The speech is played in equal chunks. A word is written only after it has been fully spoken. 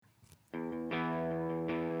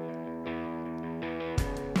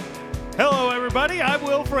everybody. I'm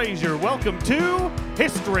Will Frazier. Welcome to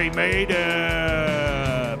History Made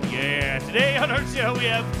Up. Yeah, today on our show we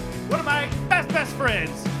have one of my best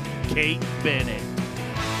friends, Kate Bennett.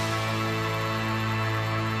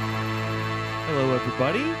 Hello,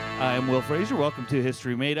 everybody. I'm Will Frazier. Welcome to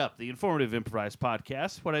History Made Up, the informative improvised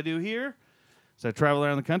podcast. What I do here is I travel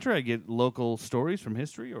around the country. I get local stories from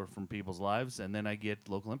history or from people's lives, and then I get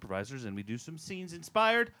local improvisers, and we do some scenes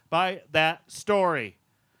inspired by that story.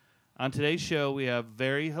 On today's show, we have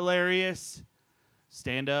very hilarious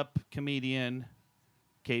stand-up comedian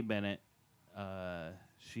Kate Bennett.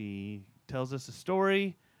 She tells us a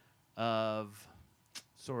story of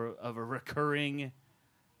a recurring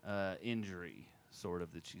injury,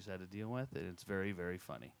 that she's had to deal with, and it's very, very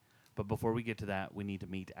funny. But before we get to that, we need to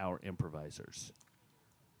meet our improvisers.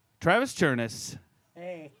 Travis Chernus.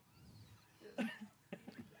 Hey.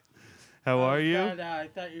 How are you? I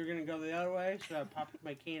thought you were going to go the other way, so I popped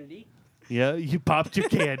my candy. Yeah, you popped your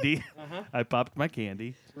candy. Uh-huh. I popped my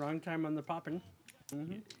candy. Wrong time on the popping.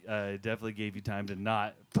 Mm-hmm. I definitely gave you time to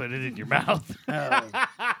not put it in your mouth. But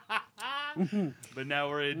now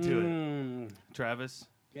we're into it. Travis?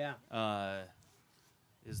 Yeah.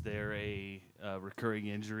 Is there a recurring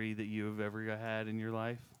injury that you've ever had in your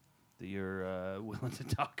life that you're willing to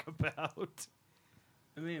talk about?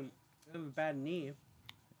 I mean, I have a bad knee.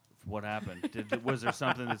 What happened? Was there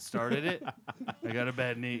something that started it? I got a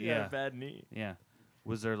bad knee. Yeah, bad knee. Yeah.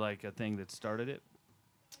 Was there like a thing that started it?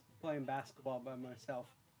 Playing basketball by myself.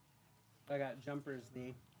 I got jumper's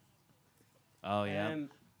knee. Oh, yeah. And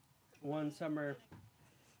one summer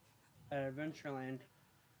at Adventureland,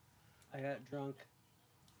 I got drunk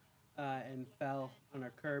and fell on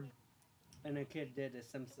a curb, and a kid did a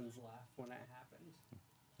Simpsons laugh when it happened.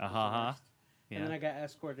 Yeah. And then I got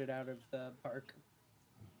escorted out of the park.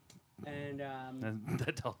 And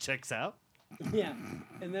that all checks out. yeah,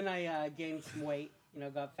 and then I gained some weight,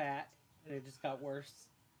 got fat, and it just got worse.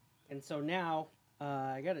 And so now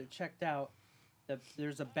I got it checked out.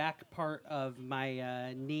 There's a back part of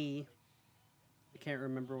my knee. I can't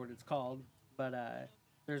remember what it's called, but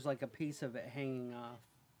there's like a piece of it hanging off.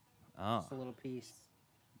 Oh. Just a little piece.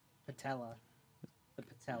 Patella. The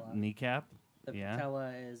patella. Kneecap? The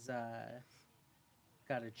patella is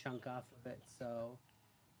got a chunk off of it, so...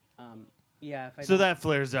 that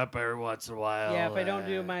flares up every once in a while. Yeah, if I don't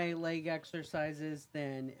do my leg exercises,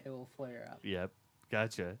 then it will flare up. Yep,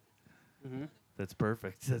 gotcha. Mm-hmm. That's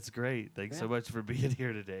perfect. That's great. Thanks so much for being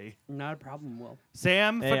here today. Not a problem, Will.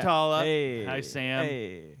 Sam Fatala. Hey. Hi, Sam.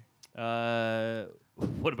 Hey.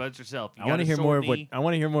 What about yourself? I want to hear more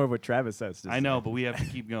of what Travis has to say. I know, but we have to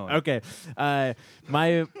keep going. Okay.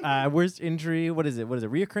 My worst injury. What is it?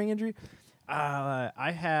 Reoccurring injury?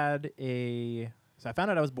 I had a. So I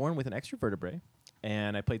found out I was born with an extra vertebrae,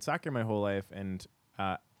 and I played soccer my whole life. And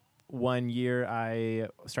 1 year I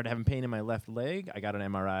started having pain in my left leg. I got an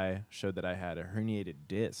MRI, showed that I had a herniated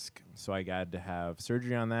disc. So I got to have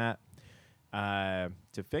surgery on that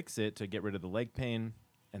to fix it, to get rid of the leg pain.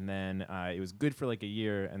 And then it was good for like a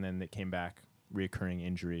year, and then it came back, reoccurring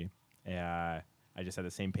injury. I just had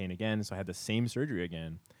the same pain again, so I had the same surgery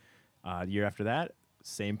again. The year after that,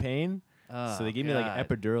 same pain. So they gave me like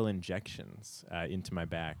epidural injections into my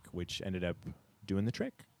back, which ended up doing the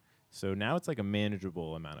trick. So now it's like a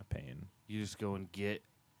manageable amount of pain. You just go and get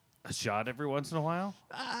a shot every once in a while?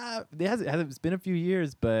 It's been a few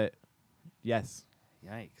years, but yes.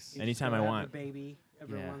 Yikes. You Anytime just I go want. have a baby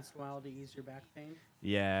every once in a while to ease your back pain.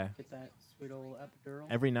 Yeah. Get that sweet old epidural.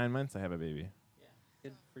 Every 9 months I have a baby. Yeah,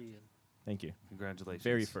 good for you. Thank you. Congratulations.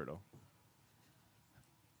 Very fertile.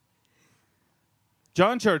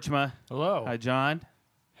 John Churchma. Hello. Hi, John.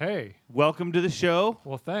 Hey. Welcome to the show.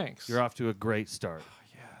 Well, thanks. You're off to a great start.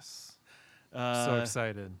 Yes. So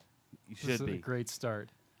excited. You This should is be. a great start.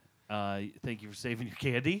 Thank you for saving your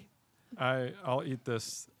candy. I'll eat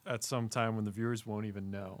this at some time when the viewers won't even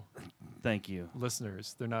know. Thank you.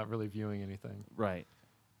 Listeners, they're not really viewing anything. Right.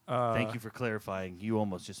 Thank you for clarifying. You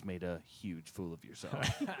almost just made a huge fool of yourself.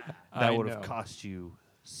 I That would have know. cost you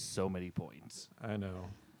so many points. I know.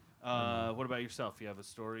 What about yourself? You have a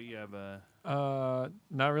story? You have a...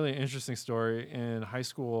 Not really an interesting story. In high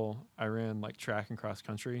school, I ran like track and cross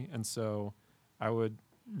country, and so I would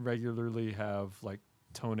regularly have like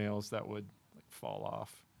toenails that would like fall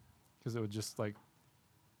off because it would just like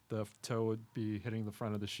the toe would be hitting the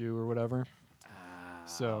front of the shoe or whatever.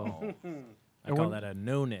 So I call that a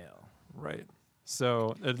no-nail. right.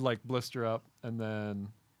 So it'd like blister up, and then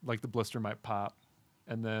like the blister might pop,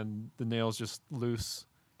 and then the nail's just loose,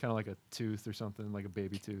 kind of like a tooth or something, like a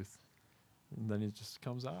baby tooth. And then it just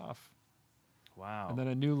comes off. Wow. And then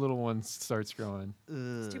a new little one starts growing.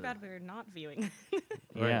 It's too bad we're not viewing.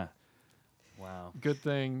 Yeah. Wow. Good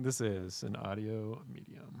thing this is an audio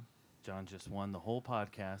medium. John just won the whole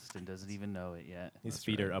podcast and doesn't even know it yet. His That's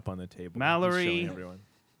feet right. are up on the table. He's Mallory. showing everyone.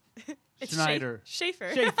 It's Schneider.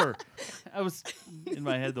 Schaefer. Schaefer. I was in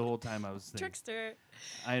my head the whole time. I was thinking. Trickster.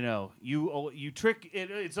 I know you trick.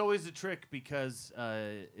 It's always a trick because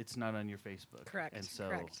it's not on your Facebook. Correct, And so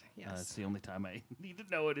correct, it's yes. the only time I need to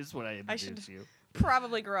know it is when I introduce you.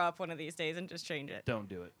 Probably grow up one of these days and just change it. Don't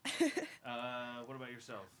do it. What about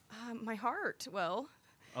yourself? My heart will.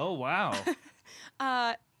 Oh wow.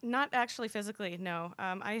 Not actually physically, no.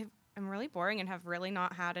 I am really boring and have really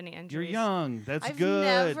not had any You're injuries. young. That's I've good.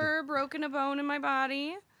 never broken a bone in my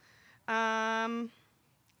body.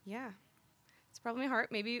 Yeah. It's probably my heart.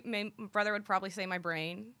 Maybe my brother would probably say my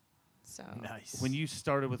brain. So Nice. When you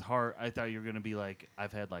started with heart, I thought you were gonna be like,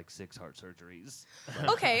 I've had like 6 heart surgeries.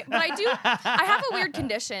 okay, but I have a weird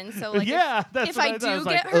condition. So like yeah, that's if what I I thought. I do was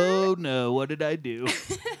get like, hurt, oh no, what did I do?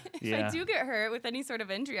 if I do get hurt with any sort of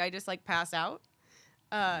injury, I just like pass out.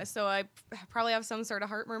 So I probably have some sort of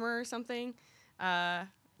heart murmur or something.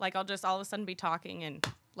 Like I'll just all of a sudden be talking and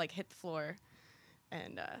like hit the floor,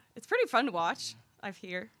 and it's pretty fun to watch. I've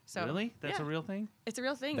hear so Really? That's yeah. a real thing? It's a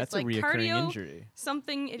real thing. That's it's like a reoccurring cardio, injury.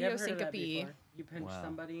 something You ever heard of that idiosyncopy. before? You pinch Wow.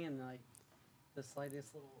 somebody and like the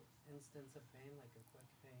slightest little instance of pain, like a quick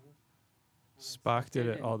pain. and it's Spock did it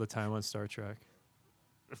infected all and- the time on Star Trek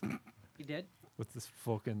You did? with this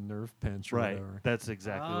Vulcan nerve pinch or Right. whatever. That's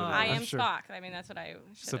exactly what Ah. it I is. am sure. Spock. I mean, that's what I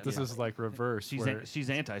should So have. this is like reverse. where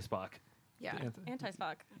She's anti-Spock. Yeah, anti-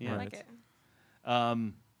 anti-Spock. Yeah. I like Right.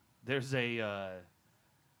 it. There's a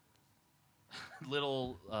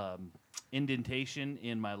little indentation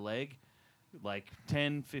in my leg. Like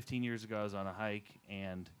 10, 15 years ago, I was on a hike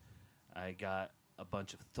and I got a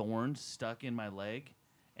bunch of thorns stuck in my leg,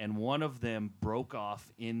 and one of them broke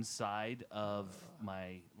off inside of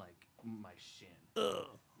my shin,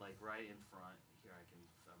 like right in front. Here I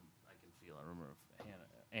can feel. I remember,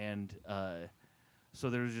 and so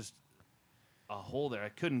there was just a hole there. I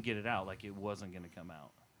couldn't get it out. Like it wasn't going to come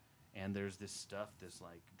out. And there's this stuff, this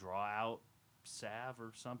like draw out salve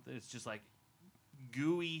or something. It's just like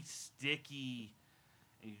gooey, sticky,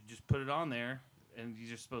 and you just put it on there, and you're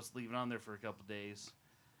just supposed to leave it on there for a couple days.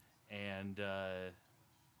 And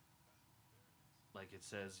like it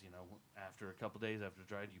says, after a couple days after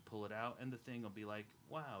dried, you pull it out, and the thing will be like,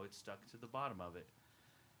 wow, it's stuck to the bottom of it.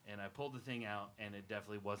 And I pulled the thing out, and it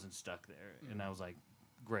definitely wasn't stuck there. And I was like,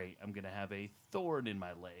 great, I'm going to have a thorn in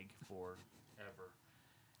my leg forever.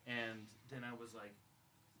 And then I was like,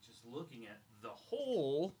 just looking at the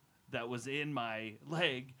hole that was in my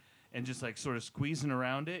leg and just like sort of squeezing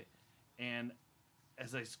around it. And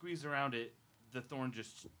as I squeezed around it, the thorn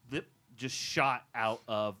just shot out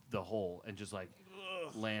of the hole and just like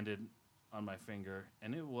landed on my finger.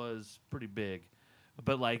 And it was pretty big.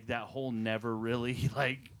 But like that hole never really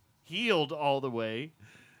like healed all the way.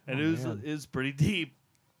 And Oh, it man. was pretty deep,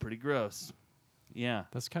 pretty gross. Yeah.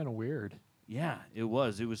 That's kind of weird. Yeah, it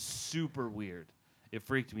was. It was super weird. It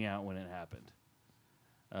freaked me out when it happened.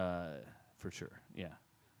 For sure. Yeah.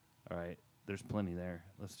 All right. There's plenty there.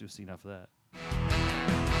 Let's just see enough of that.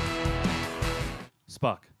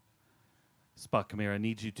 Spock, come here. I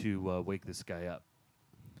need you to wake this guy up.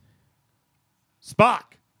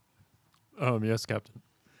 Spock! Yes, Captain.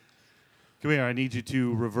 Come here. I need you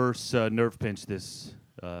to reverse nerve pinch this.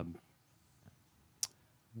 I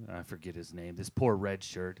forget his name. This poor red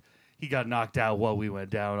shirt. He got knocked out while we went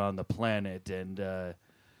down on the planet, and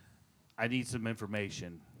I need some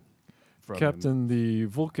information from him. Captain, the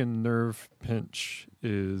Vulcan nerve pinch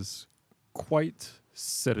is quite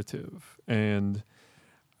sedative, and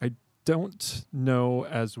I don't know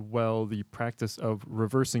as well the practice of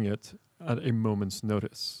reversing it at a moment's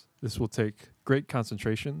notice. This will take great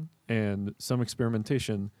concentration and some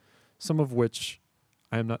experimentation, some of which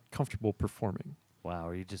I am not comfortable performing. Wow,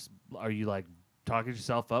 are you like talking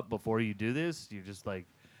yourself up before you do this? You're just like,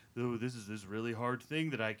 oh, this is this really hard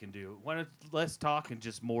thing that I can do. Why don't less talk and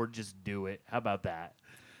just do it? How about that?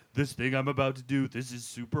 This thing I'm about to do, this is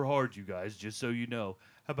super hard, you guys, just so you know.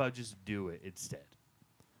 How about just do it instead?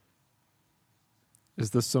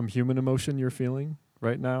 Is this some human emotion you're feeling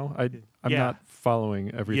right now? I'm Yeah. not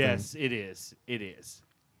following everything. Yes, it is. It is.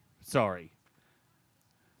 Sorry.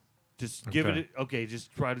 Just give Okay. it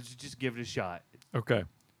just try to just give it a shot. Okay.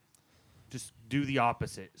 Just do the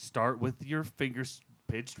opposite. Start with your fingers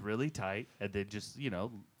pinched really tight, and then just,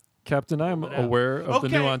 Captain, I'm pull it out. aware of the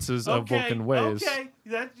Okay, nuances of okay, Vulcan ways. Okay,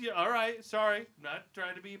 all right. Sorry, not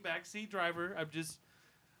trying to be a backseat driver. I'm just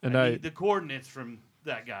And I I need the coordinates from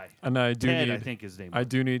that guy. do Ted, need I think his name. I was.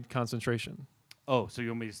 do need concentration. Oh, so you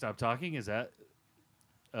want me to stop talking? Is that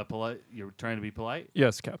polite? You're trying to be polite?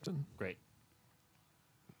 Yes, Captain. Great.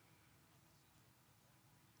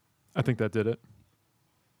 I think that did it.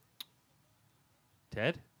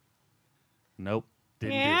 Ted? Nope.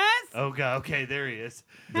 Didn't Yes? do it. Oh, God. Okay, there he is.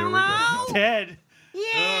 There we go. Hello? Ted! Oh,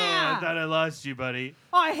 Yeah. I thought I lost you, buddy.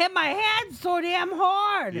 Oh, I hit my head so damn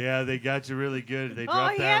hard. Yeah, they got you really good. They Oh,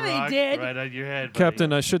 dropped yeah, that they rock did. right on your head, buddy.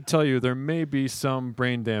 Captain, I should tell you there may be some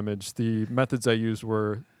brain damage. The methods I used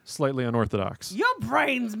were slightly unorthodox. Your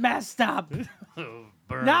brain's messed up. Oh,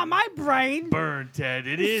 burn. Not my brain. Burn, Ted.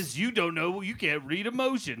 It is. You don't know. You can't read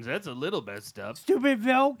emotions. That's a little messed up. Stupid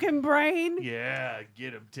Vulcan brain. Yeah,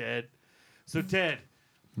 get him, Ted. So, Ted,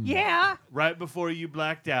 Yeah. right before you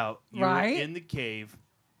blacked out, you Right. were in the cave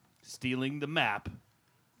stealing the map,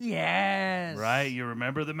 Yes. right? You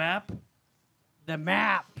remember the map? The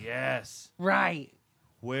map. Yes. Right.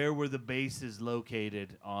 Where were the bases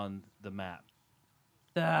located on the map?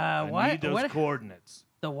 The I what? need those What? coordinates.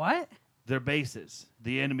 The what? Their bases,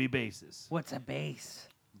 the enemy bases. What's a base?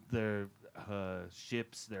 Their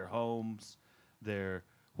ships, their homes, their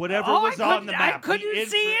whatever Oh, was I on the couldn't- map. I couldn't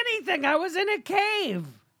see anything. I was in a cave.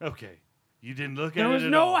 Okay. You didn't look There at was it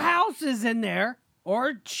at no all. houses in there,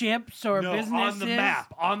 or ships, or No, businesses. on the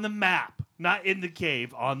map. On the map. Not in the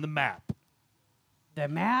cave, on the map. The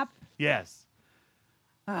map. Yes.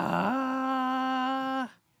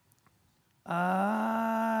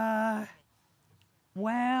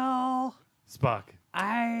 Well, Spock,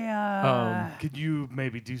 I could you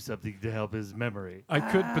maybe do something to help his memory? I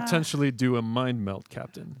could potentially do a mind melt,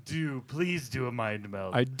 Captain. Please do a mind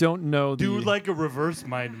meld. I don't know the. do like a reverse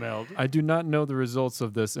mind meld. I do not know the results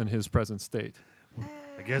of this in his present state.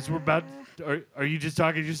 I guess we're about. Are you just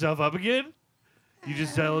talking yourself up again? You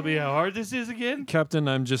just telling me how hard this is again? Captain,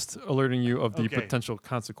 I'm just alerting you of the Okay. potential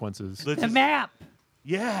consequences. Let's the just- map.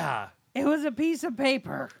 Yeah. It was a piece of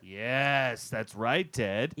paper. Yes, that's right,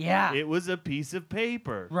 Ted. Yeah. It was a piece of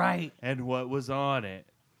paper. Right. And what was on it?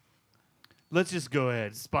 Let's just go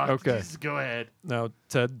ahead. Spock, Okay. just go ahead. Now,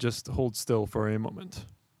 Ted, just hold still for a moment.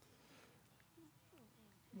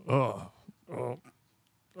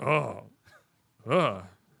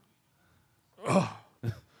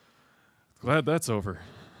 Glad that's over.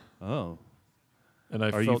 Oh. And I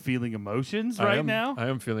Are you felt feeling emotions I right am, now? I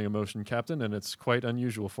am feeling emotion, Captain, and it's quite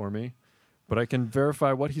unusual for me. But I can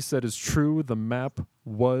verify what he said is true. The map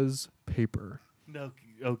was paper. No.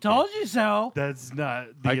 Okay. Told you so. That's not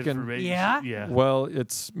the I can- information. Yeah? Yeah. Well,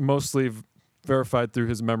 it's mostly verified through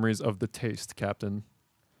his memories of the taste, Captain.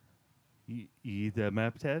 You eat that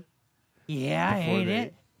map, Ted? Yeah, I ate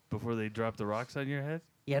it. Before they drop the rocks on your head?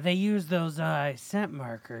 Yeah, they use those scent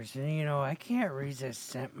markers, and I can't resist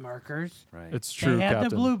scent markers. Right. It's true, they had Captain.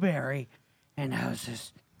 the blueberry, and I was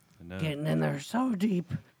just I know. getting in there so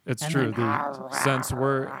deep. It's and true. then- The scents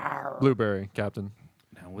were blueberry, Captain.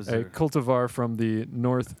 Now, was A there, cultivar from the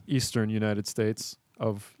northeastern United States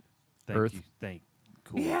of thank Earth. you.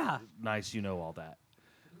 Cool. Yeah. Nice you know all that.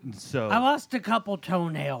 So I lost a couple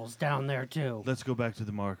toenails down there too. let's go back to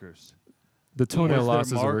the markers. the toenail Was there loss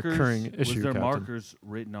is a markers- recurring issue, Was there Captain. markers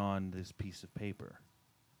written on this piece of paper?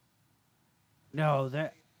 No,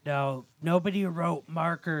 nobody wrote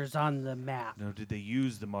markers on the map. No, did they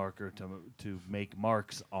use the marker to make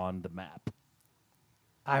marks on the map?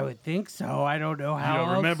 I would think so. I don't know You how. don't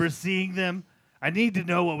else. remember seeing them? I need to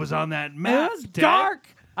know what was on that map. It was Ted. dark.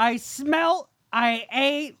 I smelt. I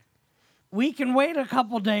ate. We can wait a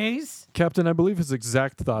couple days. Captain, I believe his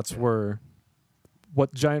exact thoughts were,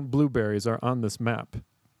 what giant blueberries are on this map?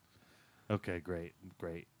 Okay, great.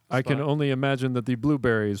 I can Spock- only imagine that the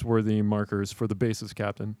blueberries were the markers for the bases,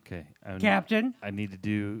 Captain. Okay, Captain. I need to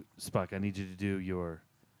do Spock. I need you to do your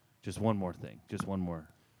just one more thing. Just one more.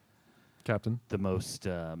 Captain. The most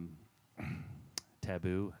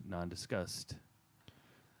taboo, non-discussed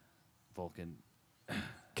Vulcan.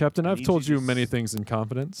 Captain, I I've need told you you to many s- things in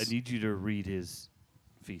confidence. I need you to read his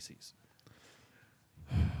feces.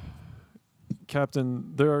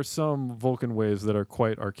 Captain, there are some Vulcan ways that are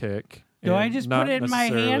quite archaic. Do I and just not put it in my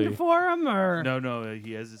necessarily- hand for him, or No,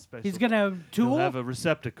 he has a special. he's gonna He'll tool? have a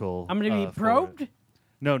receptacle. I'm gonna be for it. probed.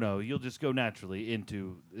 No, you'll just go naturally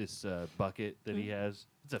into this bucket that he has.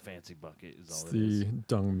 It's a fancy bucket, is It's all it is. the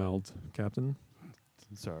dung meld, Captain.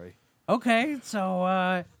 Sorry. Okay,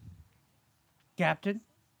 so Captain,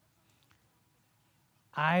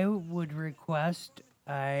 I would request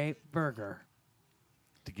a burger.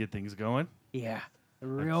 To get things going, Yeah, a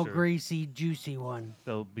real sure. greasy, juicy one.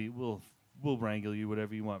 we'll wrangle you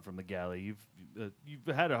whatever you want from the galley. You've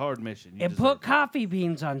had a hard mission. You And deserve put coffee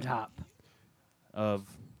beans on top of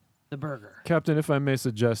the burger. Captain, if I may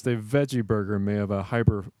suggest, a veggie burger may have a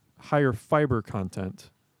higher fiber content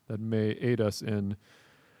that may aid us in.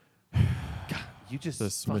 you just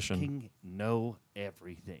This fucking mission. know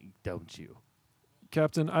everything, don't you?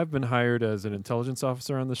 Captain, I've been hired as an intelligence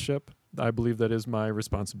officer on the ship. I believe that is my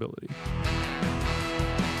responsibility.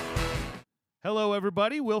 Hello,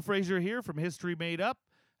 everybody. Will Frazier here from History Made Up.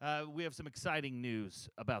 We have some exciting news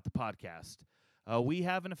about the podcast. We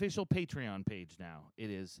have an official Patreon page now. It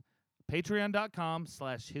is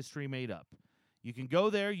patreon.com/historymadeup. You can go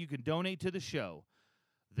there. You can donate to the show.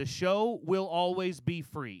 The show will always be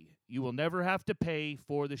free. You will never have to pay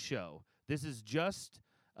for the show. This is just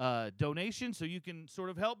donation, so you can sort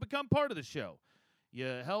of help become part of the show.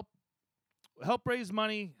 You help raise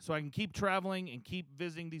money so I can keep traveling and keep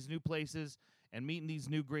visiting these new places and meeting these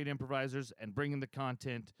new great improvisers and bringing the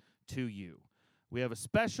content to you. We have a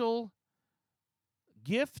special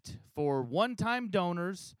gift for one-time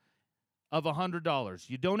donors of $100.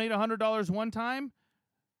 You donate $100 one time,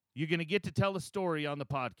 you're going to get to tell a story on the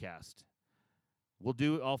podcast.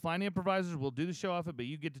 I'll find improvisers, we'll do the show off it, but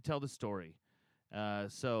you get to tell the story.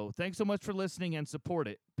 So thanks so much for listening and support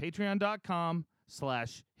it.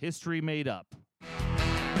 Patreon.com/historymadeup.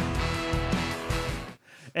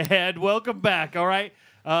 And welcome back, all right?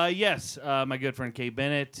 Yes, my good friend Kate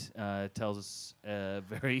Bennett tells us a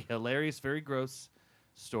very hilarious, very gross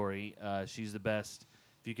story. She's the best.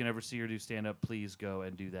 If you can ever see her do stand-up, please go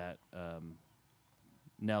and do that.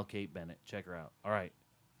 Nell Kate Bennett. Check her out. All right,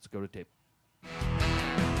 let's go to tape.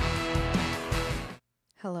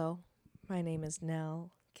 Hello, my name is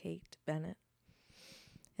Nell Kate Bennett,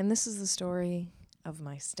 and this is the story of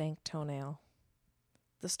my stank toenail.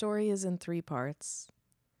 The story is in 3 parts,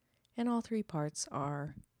 and all 3 parts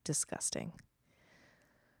are disgusting.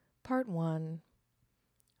 Part 1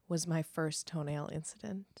 was my first toenail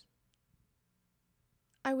incident.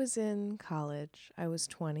 I was in college, I was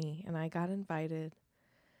 20, and I got invited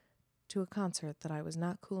to a concert that I was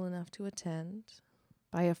not cool enough to attend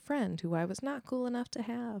by a friend who I was not cool enough to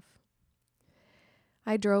have.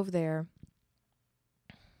 I drove there,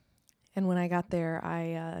 and when I got there,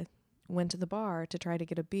 I went to the bar to try to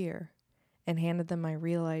get a beer and handed them my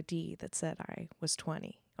real ID that said I was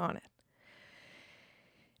 20 on it.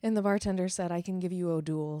 And the bartender said, "I can give you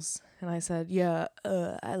O'Doul's." And I said, "Yeah,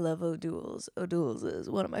 I love O'Doul's. O'Doul's is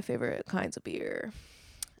one of my favorite kinds of beer."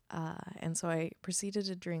 And so I proceeded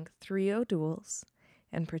to drink 3 O'Doul's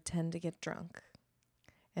and pretend to get drunk.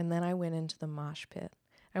 And then I went into the mosh pit.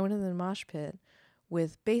 I went into the mosh pit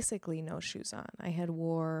with basically no shoes on. I had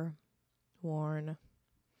worn a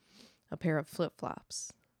pair of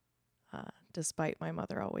flip-flops, despite my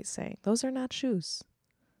mother always saying, "Those are not shoes.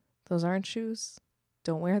 Those aren't shoes.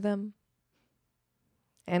 Don't wear them."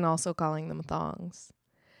 And also calling them thongs.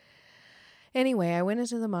 Anyway, I went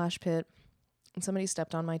into the mosh pit, and somebody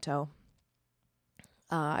stepped on my toe.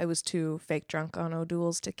 I was too fake drunk on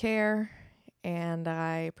O'Doul's to care, and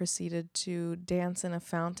I proceeded to dance in a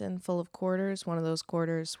fountain full of quarters, one of those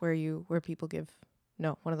quarters one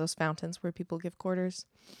of those fountains where people give quarters,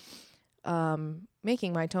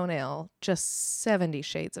 making my toenail just 70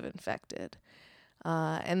 shades of infected.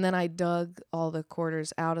 And then I dug all the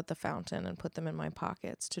quarters out at the fountain and put them in my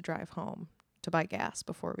pockets to drive home, to buy gas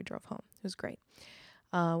before we drove home. It was great.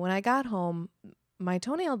 When I got home, my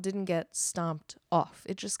toenail didn't get stomped off.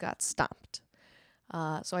 It just got stomped.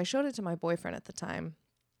 So I showed it to my boyfriend at the time,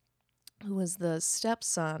 who was the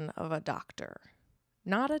stepson of a doctor.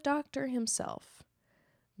 Not a doctor himself,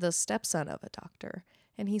 the stepson of a doctor.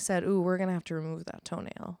 And he said, "Ooh, we're going to have to remove that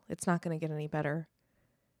toenail. It's not going to get any better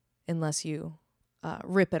unless you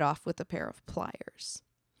rip it off with a pair of pliers."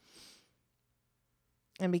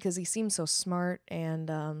 And because he seemed so smart and,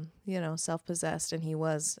 self-possessed, and he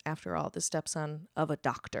was, after all, the stepson of a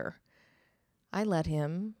doctor, I let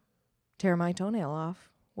him tear my toenail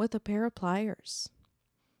off with a pair of pliers.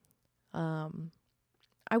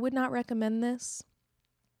 I would not recommend this.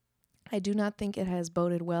 I do not think it has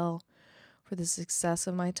boded well for the success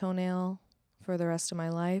of my toenail for the rest of my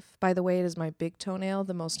life. By the way, it is my big toenail,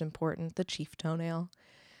 the most important, the chief toenail.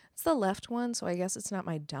 It's the left one, so I guess it's not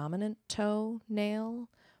my dominant toenail,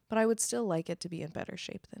 but I would still like it to be in better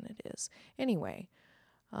shape than it is. Anyway,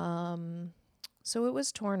 so it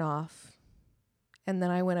was torn off, and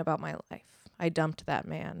then I went about my life. I dumped that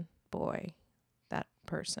that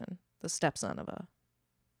person, the stepson of a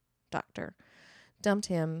doctor. Dumped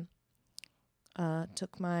him,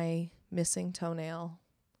 took my missing toenail,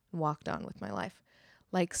 and walked on with my life.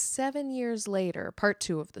 Like 7 years later, part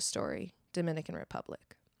 2 of the story, Dominican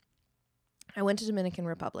Republic. I went to Dominican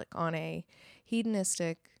Republic on a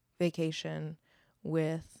hedonistic vacation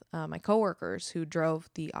with my coworkers who drove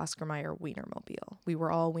the Oscar Mayer Wienermobile. We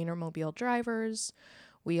were all Wienermobile drivers.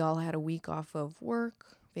 We all had a week off of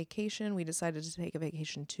work vacation. We decided to take a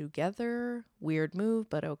vacation together. Weird move,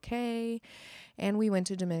 but okay. And we went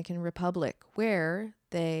to Dominican Republic, where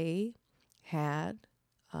they had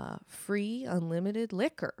free unlimited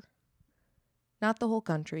liquor. Not the whole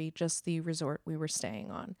country, just the resort we were staying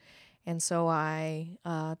on. And so I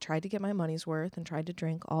tried to get my money's worth and tried to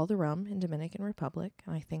drink all the rum in Dominican Republic.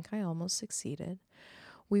 And I think I almost succeeded.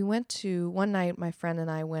 We went to, one night, my friend and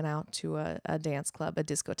I went out to a dance club, a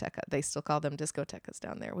discoteca. They still call them discotecas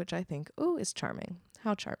down there, which I think, is charming.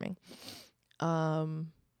 How charming.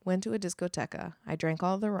 Went to a discoteca. I drank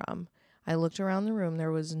all the rum. I looked around the room.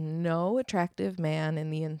 There was no attractive man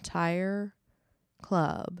in the entire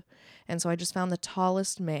club. And so I just found the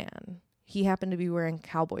tallest man. He happened to be wearing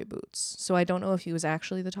cowboy boots. So I don't know if he was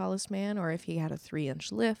actually the tallest man or if he had a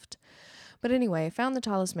 3-inch lift. But anyway, I found the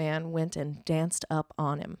tallest man, went and danced up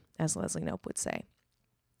on him, as Leslie Knope would say.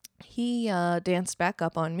 He danced back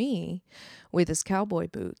up on me with his cowboy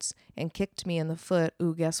boots and kicked me in the foot.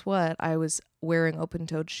 Ooh, guess what? I was wearing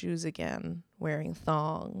open-toed shoes again, wearing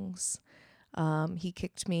thongs. He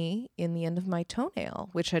kicked me in the end of my toenail,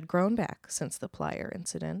 which had grown back since the plier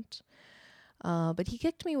incident. But he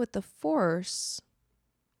kicked me with the force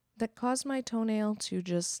that caused my toenail to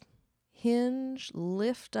just hinge,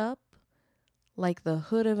 lift up like the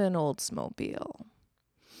hood of an Oldsmobile.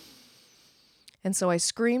 And so I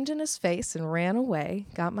screamed in his face and ran away,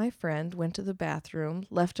 got my friend, went to the bathroom,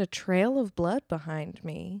 left a trail of blood behind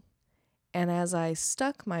me. And as I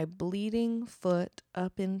stuck my bleeding foot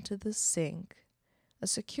up into the sink, a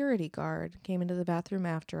security guard came into the bathroom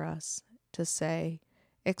after us to say,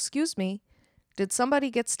 "Excuse me, did somebody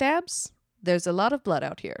get stabs? There's a lot of blood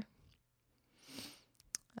out here."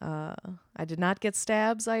 I did not get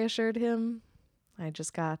stabs, I assured him. I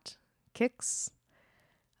just got kicks.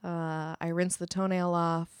 I rinsed the toenail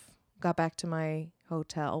off, got back to my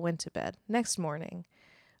hotel, went to bed. Next morning,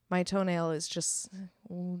 my toenail is just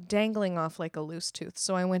dangling off like a loose tooth.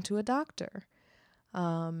 So I went to a doctor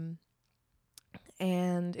and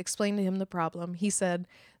explained to him the problem. He said,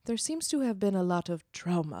 "There seems to have been a lot of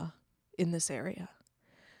trauma in this area."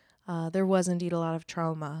 There was indeed a lot of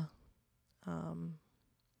trauma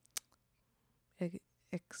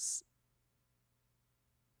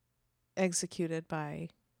executed by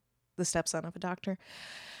the stepson of a doctor.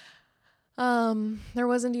 There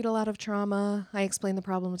was indeed a lot of trauma. I explained the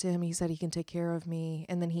problem to him. He said he can take care of me.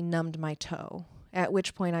 And then he numbed my toe, at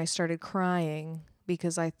which point I started crying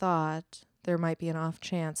because I thought there might be an off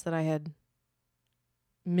chance that I had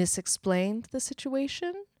misexplained the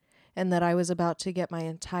situation and that I was about to get my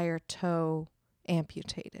entire toe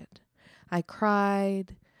amputated. I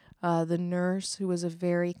cried. The nurse, who was a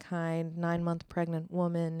very kind 9-month pregnant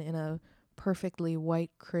woman in a perfectly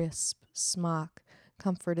white, crisp smock,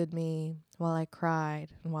 comforted me while I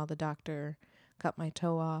cried and while the doctor cut my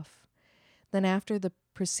toe off. Then after the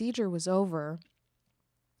procedure was over,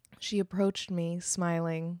 she approached me,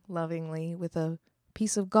 smiling lovingly, with a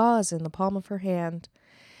piece of gauze in the palm of her hand,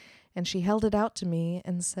 and she held it out to me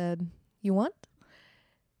and said, "You want?"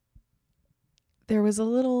 There was a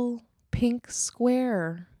little pink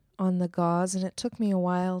square on the gauze, and it took me a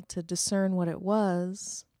while to discern what it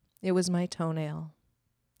was. It was my toenail.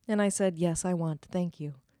 And I said, "Yes, I want, thank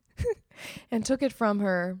you." And took it from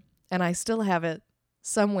her, and I still have it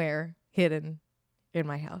somewhere hidden in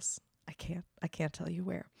my house. I can't tell you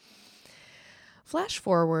where. Flash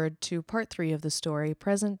forward to part 3 of the story,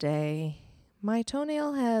 present day. My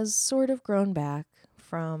toenail has sort of grown back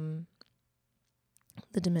from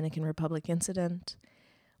the Dominican Republic incident,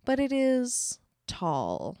 but it is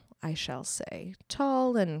tall, I shall say.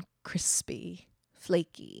 Tall and crispy,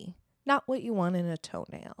 flaky. Not what you want in a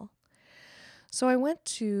toenail. So I went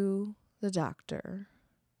to the doctor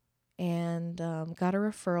and got a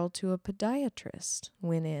referral to a podiatrist.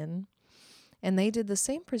 Went in, and they did the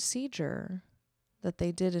same procedure that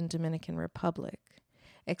they did in Dominican Republic,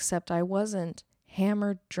 except I wasn't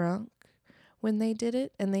hammered drunk when they did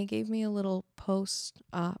it, and they gave me a little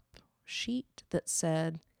post-op sheet that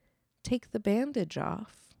said, "Take the bandage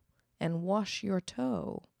off and wash your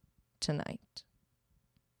toe tonight."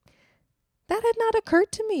 That had not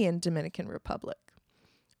occurred to me in Dominican Republic.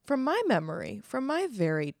 From my memory, from my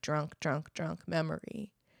very drunk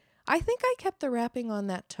memory, I think I kept the wrapping on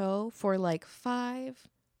that toe for like 5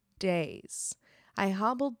 days. I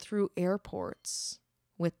hobbled through airports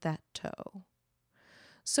with that toe.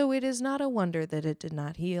 So it is not a wonder that it did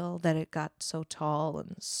not heal, that it got so tall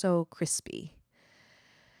and so crispy.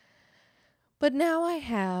 But now I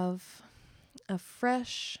have a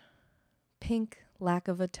fresh pink lack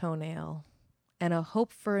of a toenail and a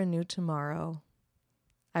hope for a new tomorrow.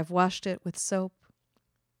 I've washed it with soap.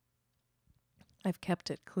 I've kept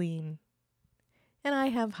it clean. And I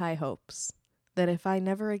have high hopes that if I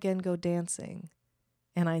never again go dancing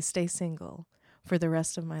and I stay single for the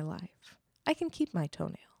rest of my life, I can keep my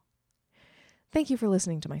toenail. Thank you for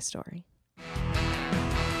listening to my story.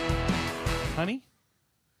 Honey?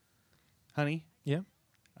 Honey? Yeah.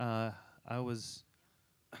 I was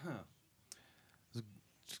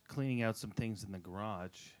just cleaning out some things in the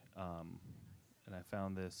garage, and I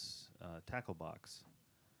found this tackle box.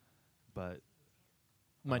 But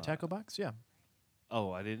My tackle box? Yeah.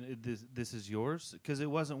 oh, I didn't. This is yours because it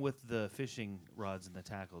wasn't with the fishing rods and the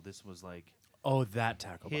tackle. This was like Oh, that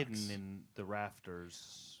tackle hidden box. in the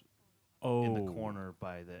rafters Oh. in the corner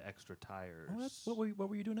by the extra tires. Oh, what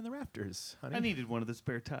were you doing in the rafters, honey? I needed one of the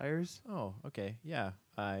spare tires. Oh, okay. Yeah.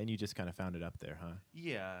 And you just kind of found it up there, huh?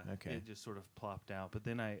 Yeah. Okay. It just sort of plopped out, but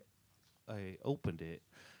then I opened it.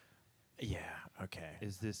 Yeah. Okay.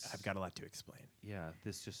 Is this? I've got a lot to explain. Yeah.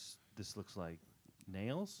 This looks like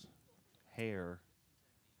nails, hair.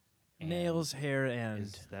 and Nails, hair, and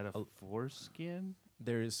Is that a foreskin?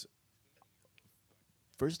 there's.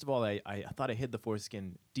 First of all, I thought I hid the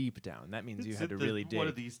foreskin deep down. That means you It's had to at the- really dig. One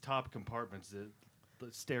of these top compartments that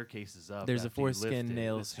the staircases up. There's a after you lift foreskin, it.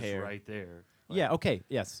 nails, It's just hair. right there. Yeah. Like, Okay.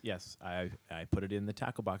 Yes. I put it in the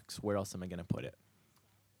tackle box. Where else am I gonna put it?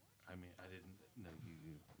 I mean, I didn't. No,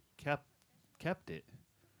 you kept it.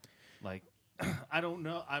 Like, I don't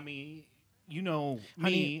know. I mean, you know me.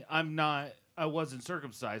 Honey- I'm not. I wasn't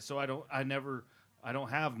circumcised, so I don't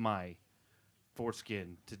have my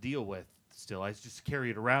foreskin to deal with. Still, I just carry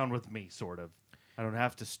it around with me, sort of. I don't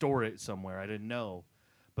have to store it somewhere. I didn't know.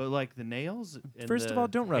 But like the nails. And First of the all,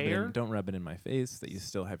 don't rub it hair- in. Don't rub it in my face that you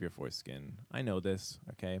still have your foreskin. I know this.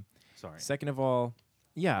 Okay. Sorry. Second of all,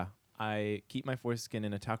 yeah, I keep my foreskin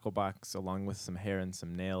in a tackle box along with some hair and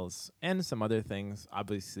some nails and some other things.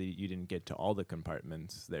 Obviously, you didn't get to all the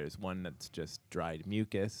compartments. There's one that's just dried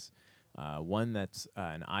mucus, one that's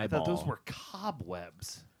an I eyeball. thought those were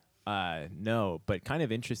cobwebs. No, but kind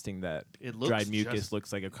of interesting that It looks dried mucus just-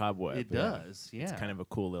 looks like a cobweb. It yeah. does. Yeah. It's kind of a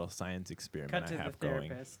cool little science experiment Cut I to the have going.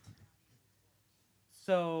 therapist.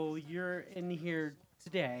 So you're in here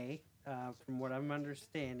today, from what I'm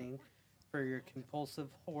understanding, for your compulsive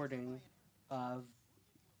hoarding of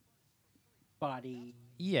body.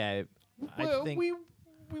 Yeah, I Well, think we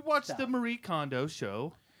watched the Stuff. Marie Kondo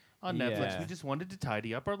show on Netflix. Yeah. We just wanted to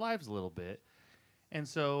tidy up our lives a little bit, and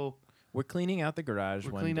so we're cleaning out the garage.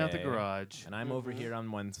 we're one cleaning out the day, garage. and I'm over Mhm. here on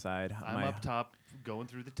one side. I'm my- up top going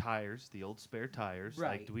through the tires, the old spare tires. Like,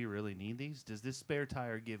 Right. do we really need these? Does this spare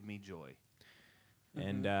tire give me joy?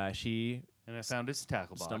 and she And I found this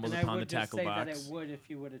tackle box. Stumbled And I upon would the just tackle say that box. it would if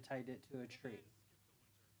you would have tied it to a tree.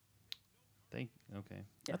 Okay.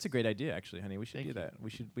 That's a great idea, actually, honey. We should Thank do you.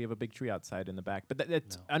 that. We have a big tree outside in the back, but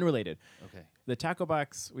that's No. unrelated. Okay. The tackle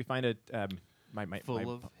box, we find it. Full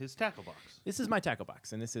of his tackle box. This is my tackle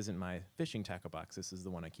box, and this isn't my fishing tackle box. This is the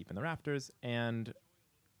one I keep in the rafters, and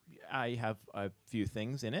I have a few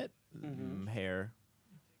things in it: Mhm. hair,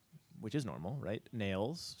 which is normal, right?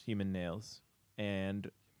 Nails, human nails, and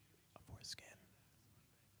a foreskin.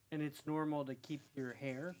 And it's normal to keep your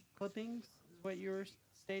hair clippings, is what you were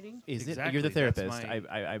stating? Is it? Exactly, You're the that's therapist.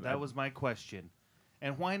 my- That was my question.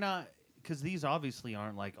 And why not? Because these obviously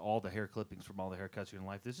aren't like all the hair clippings from all the haircuts you're in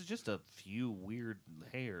life. This is just a few weird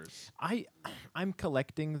hairs. I'm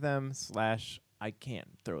collecting them / I can't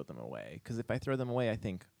throw them away because if I throw them away, I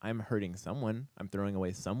think I'm hurting someone. I'm throwing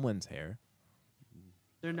away someone's hair.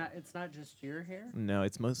 They're not. It's not just your hair. No,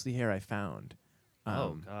 it's mostly hair I found.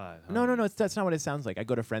 Oh God. No, honey. that's not what it sounds like. I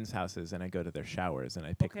go to friends' houses and I go to their showers and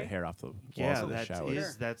I pick the Okay. hair off the walls Yeah, of the that showers.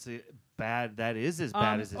 is that's it. Bad. That is as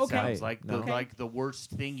bad as it okay. sounds. Like the No. like the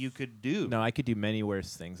worst thing you could do. No, I could do many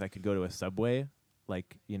worse things. I could go to a subway,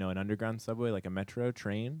 like an underground subway, like a metro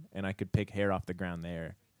train, and I could pick hair off the ground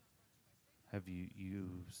there. Have you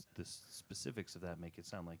used the specifics of that? Make it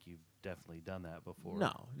sound like you've definitely done that before.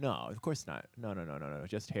 No, of course not. No.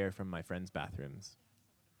 Just hair from my friends' bathrooms.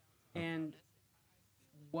 And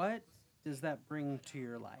what does that bring to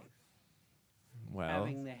your life? Well,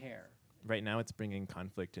 Having the hair. right now it's bringing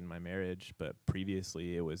conflict in my marriage, but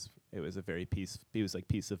previously it was a very peace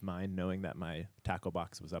of mind knowing that my tackle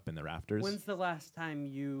box was up in the rafters. When's the last time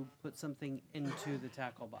you put something into the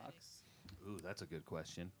tackle box? Ooh, that's a good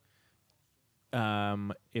question.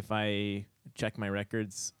 If I check my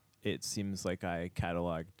records, it seems like I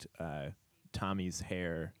cataloged Tommy's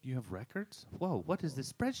hair. You have records? Whoa! What is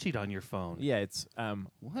this spreadsheet on your phone? Yeah, it's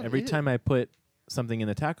What every is- time I put something in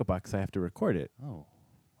the tackle box, I have to record it. Oh,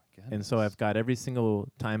 my God. And so I've got every single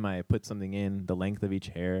time I put something in, the length of each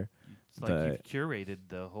hair. It's like you've curated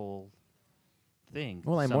the whole thing.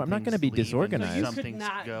 Well, I'm not Some gonna things be leave and disorganized. So you some could things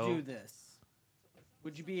not go. do this.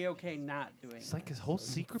 Would you be okay not doing? It's like that? his whole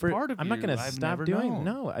secret For- part of I'm you. not gonna I've stop never doing. known.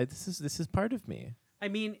 No, this is part of me. I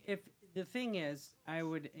mean, if the thing is, I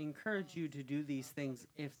would encourage you to do these things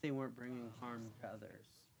if they weren't bringing harm to others.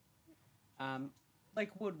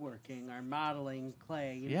 Like woodworking or modeling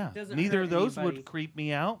clay. You know, Yeah, it doesn't neither hurt of those anybody. would creep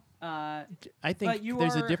me out. I But think you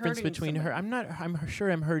there's a are difference hurting between her. somebody. I'm sure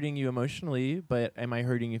I'm hurting you emotionally, but am I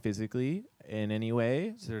hurting you physically in any way?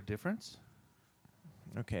 Is there a difference?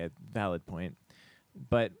 Okay, valid point.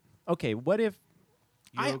 But okay, what if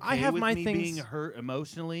You're I okay have with my me things- being hurt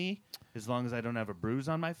emotionally as long as I don't have a bruise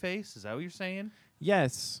on my face? Is that what you're saying?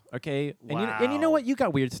 yes, okay, and you know Wow. what? You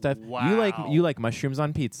got weird stuff. Wow. You like mushrooms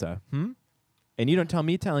on pizza, And you don't tell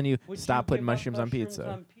me telling you Would stop you putting give up mushrooms on pizza.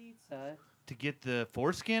 on pizza? To get the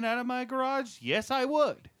foreskin out of my garage? Yes, I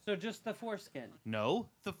would. So just the foreskin. No,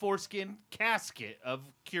 the foreskin casket of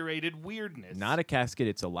curated weirdness. Not a casket.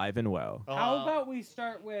 It's alive and well. How about we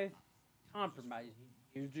start with compromise?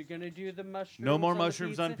 You're gonna do the mushrooms. no more on the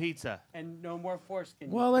mushrooms on pizza? and no more foreskin.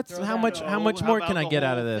 Well, You let's- throw how that much- out. how much No, more about can I the get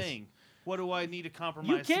out whole of this? thing? What do I need to compromise?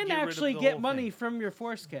 You to can get rid of actually the get whole money thing? from your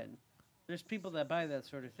foreskin. There's people that buy that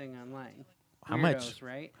sort of thing online. How much? Weirdos,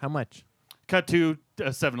 right? How much? Cut to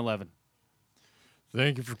 7-Eleven.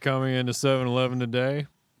 Thank you for coming into 7-Eleven today.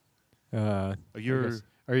 You're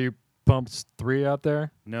Are you pumps 3 out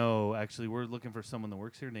there? no, actually, we're looking for someone that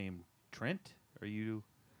works here named Trent. Are you?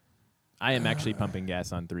 I am actually pumping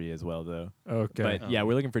gas on 3 as well, though. Okay. But yeah,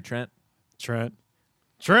 we're looking for Trent. Trent.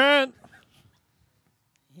 Trent.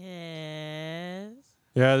 Yes.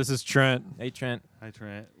 Yeah, this is Trent. Hey, Trent. Hi,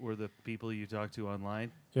 Trent. We're the people you talk to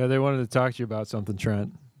online. Yeah, they wanted to talk to you about something,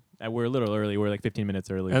 Trent. We're a little early. We're like 15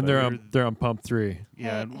 minutes early. And but they're on pump 3.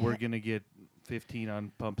 Yeah, and we're gonna get 15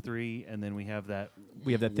 on pump 3, and then we have that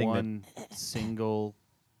we have that thing that one single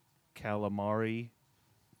calamari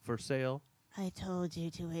for sale. I told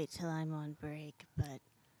you to wait till I'm on break,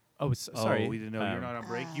 but sorry. Oh, we didn't know you're not on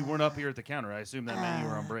break. You weren't up here at the counter. I assume that meant you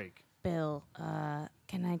were on break. Bill,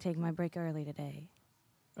 can I take my break early today?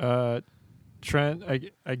 Trent,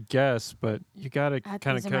 I guess, but you got to Uh,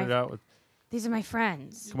 kind of these are cut my it out with. These are my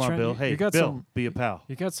friends. Come on, Trent, Bill. you Hey, got Bill, some- be a pal.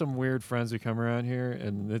 You got some weird friends who come around here,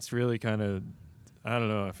 and it's really kind of, I don't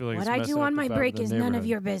know. I feel like What it's I messing do up on the my vibe break the is none of neighborhood.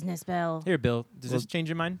 your business, Bill. Here, Bill. Does Well- this change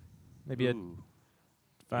your mind? Maybe at Ooh,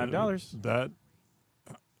 $5. That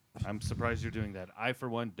I'm surprised you're doing that. I, for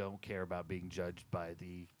one, don't care about being judged by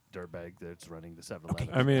the dirtbag that's running the 7-Eleven.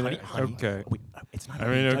 I mean, Honey, okay. it's not I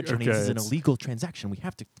mean, a judge, honey. This is an it's- illegal transaction. We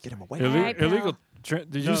have to get him away. Alright, Bill. Illegal.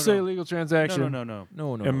 Did you No, say no. illegal transaction? No. No,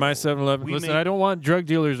 no. In my 7-Eleven. We Listen, made- I don't want drug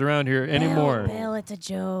dealers around here anymore. Bill, it's a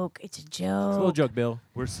joke. It's a It's a little joke. joke, Bill.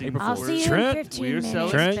 We're seeing. April I'll Fool's. see you Trent, in 15 we're minutes.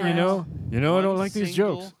 selling Trent, Bill. you know I don't like these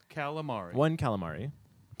single jokes. Calamari. One calamari.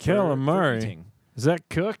 for Calamari. eating. Is that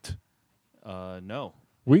cooked? No.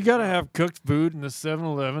 We gotta have cooked food in the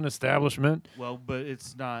 7-Eleven establishment. Well, but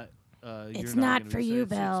it's not. It's you're not gonna for be- you,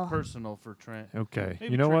 it's Bill. personal for Trent. Okay.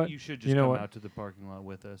 Maybe You know Trent, what? You should just You know come what? out to the parking lot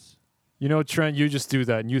with us. You know, Trent, you just do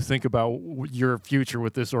that and you think about your future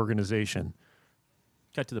with this organization.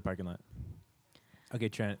 Cut to the parking lot. Okay,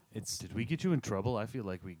 Trent. It's Did we get you in trouble? I feel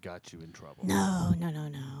like we got you in trouble. No.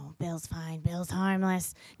 Bill's fine. Bill's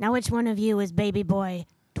harmless. Now, which one of you is baby boy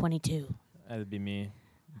 22? that'd be me,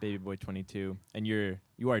 baby boy 22, and you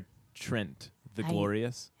are Trent the I-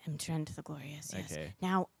 Glorious. I'm Trent the Glorious, yes. Okay.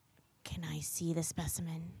 Now, can I see the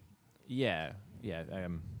specimen? Yeah.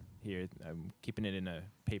 I'm here. I'm keeping it in a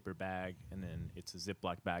paper bag, and then it's a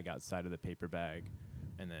Ziploc bag outside of the paper bag,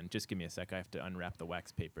 and then just give me a sec. I have to unwrap the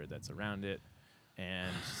wax paper that's around it,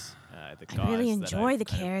 and the gauze. I really that enjoy I've- the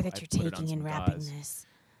care I've- that I've you're put it on taking in some wrapping gauze. this.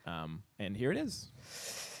 And here it is.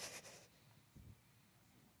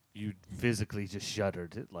 You physically just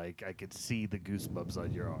shuddered. Like I could see the goosebumps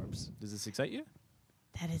on your arms. Does this excite you?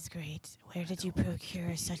 That is great. Where did you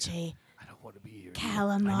procure such a I don't want to be here.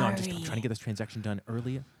 calamari? I know. I'm trying to get this transaction done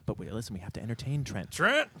earlier, but wait, listen, we have to entertain Trent.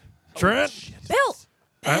 Trent? Oh, Trent? Bill!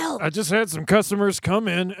 Bill! I just had some customers come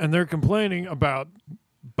in and they're complaining about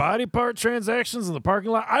body part transactions in the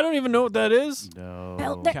parking lot. I don't even know what that is. No.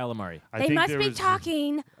 Bill, there- Calamari. I they think must there be was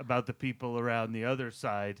talking. about the people around the other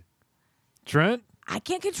side. Trent, I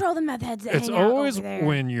can't control the meth heads that it's hang out always over there.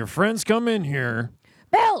 when your friends come in here.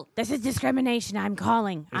 Bill, this is discrimination. I'm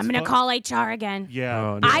calling. I'm going to fu- call HR again. Yeah.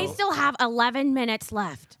 Oh, no. I still have 11 minutes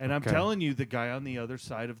left. And I'm Okay. telling you, the guy on the other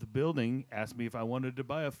side of the building asked me if I wanted to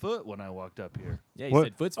buy a foot when I walked up here. Yeah, he What?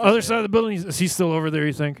 said foot's for Other sale. side of the building, is he still over there,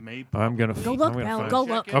 you think? Maybe. I'm going to Go look, I'm gonna Bill. find Go it.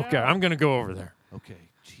 look. Check it Okay, out. I'm going to go over there. Okay.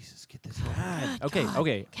 Jesus, get this. God. Good Okay, God.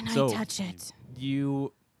 okay. Can so I touch it?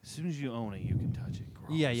 you As soon as you own it, you can touch it.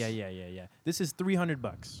 Gross. Yeah. This is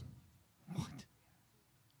 $300. What?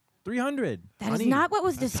 300. That is Honey. not what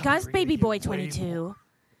was discussed, baby boy 22.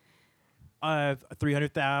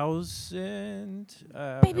 300,000.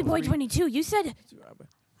 Baby boy 22, you said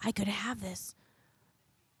I could have this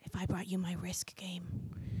if I brought you my Risk game.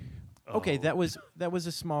 Okay, that was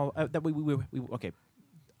a small. That we okay.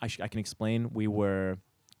 I can explain. We were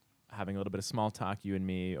having a little bit of small talk, you and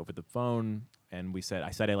me, over the phone, and I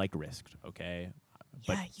said I like Risk. Okay.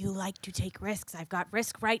 But Yeah, you like to take risks. I've got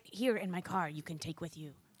Risk right here in my car. You can take with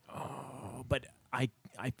you. but I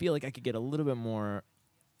feel like I could get a little bit more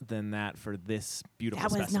than that for this beautiful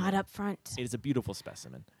That was specimen. not up front. It is a beautiful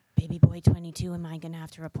specimen. Baby boy 22, am I going to have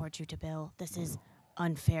to report you to Bill? This is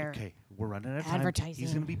unfair. Okay, we're running out of time. He's Advertising.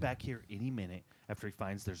 going to be back here any minute after he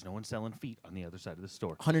finds there's no one selling feet on the other side of the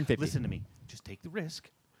store. 150. Listen to me. Just take the risk.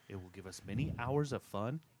 It will give us many hours of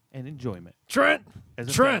fun and enjoyment Trent, as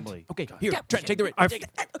a Trent. family. Okay, here, Trent, take the risk.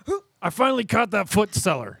 I finally caught that foot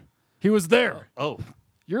seller. He was there. Oh,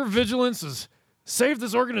 Your vigilance has saved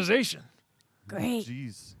this organization. Great.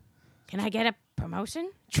 jeez. Can I get a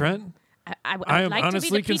promotion? Trent, I would I am like to be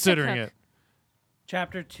honestly the pizza considering cook. it.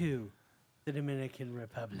 Chapter 2, the Dominican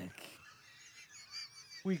Republic.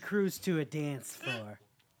 We cruise to a dance floor.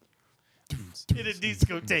 In a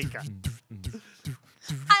discoteca.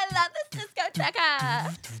 I love this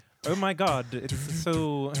discoteca. Oh my God! It's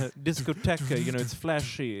so discoteca. You know, it's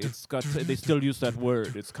flashy. It's got. They still use that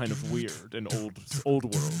word. It's kind of weird and old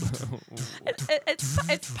world. It's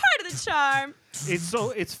part of the charm.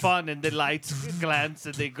 It's fun and the lights glance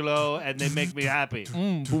and they glow and they make me happy.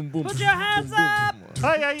 Boom boom. Put your hands up!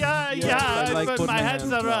 Yeah, Yes, I like but putting my my hands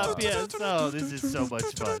hands are up. up. Yes. Oh, this is so much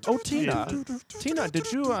fun. Oh Tina, Yes. Tina,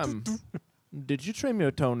 did you trim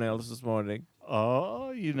your toenails this morning?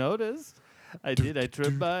 Oh, you noticed? I did. I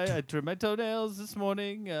trimmed my toenails this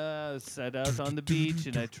morning. Sat out on the beach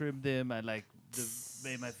and I trimmed them. I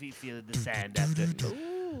made my feet feel in the sand after.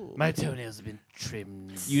 My toenails have been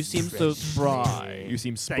trimmed. You seem so freshly. spry. You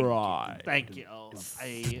seem spry. Thank you.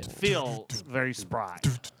 I feel very spry.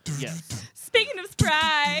 Yes. Speaking of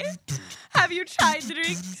spry, have you tried the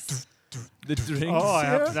drinks? The drinks. Oh, I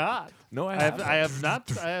have here? not. No, I I haven't. have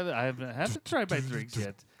not. I haven't tried my drinks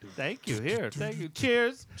yet. Thank you. Here. Thank you.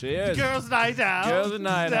 Cheers. Cheers. Girls' night out. Girls'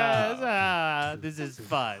 night Yes, out. this is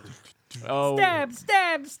fun. Oh. Stab,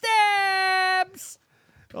 stab, stabs!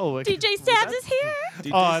 Oh, DJ Stabs is here.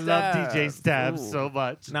 DJ oh, I love DJ Stabs. Stabs Ooh. so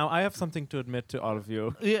much. Now I have something to admit to all of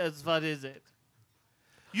you. Yes, what is it?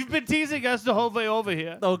 You've been teasing us the whole way over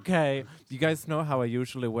here. Okay, you guys know how I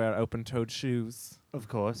usually wear open-toed shoes. Of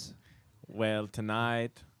course. Well,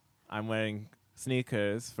 tonight I'm wearing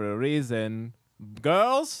sneakers for a reason.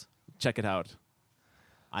 Girls, check it out.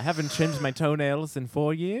 I haven't trimmed my toenails in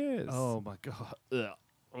 4 years. Oh my god. Ugh.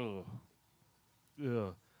 Ugh.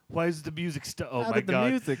 Ugh. Why is the music Oh How my did the god.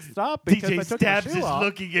 music stop? Because I DJ took my Stabs shoe is off.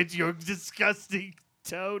 looking at your disgusting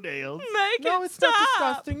toenails. Make No, it it's stop.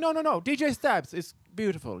 not disgusting. No. DJ Stabs is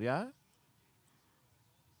beautiful, yeah?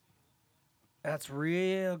 That's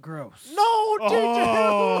real gross. No,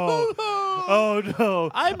 DJ. Oh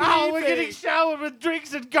no! I'm We're leaving. getting showered with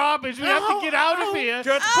drinks and garbage. We have to No, get out of no. here.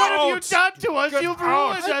 Get What have you out. done to us? You've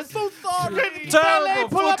ruined I'm us. so sorry. Valet,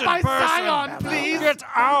 pull up my Scion, please. Get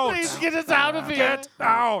out. Please get us out of here. Get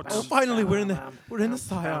out. Oh, finally, we're in the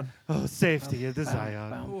Scion. Oh, safety in the Scion.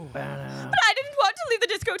 But I didn't want to leave the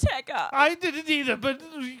discoteca. I didn't either, but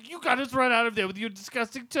you got us run out of there with your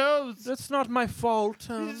disgusting toes. That's not my fault.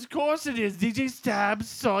 Of course it is. DJ Stabs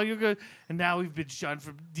saw you good, and now we've been shunned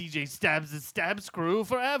from DJ Stabs' Stabs crew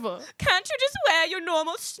forever. Can't you just wear your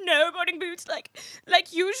normal snowboarding boots like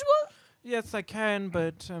usual? Yes, I can,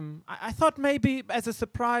 but I thought maybe as a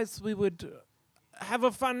surprise we would have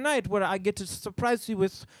a fun night where I get to surprise you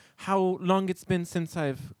with how long it's been since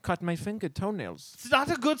I've cut my toenails. It's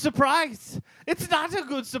not a good surprise. It's not a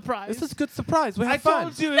good surprise. This is a good surprise. We I have fun.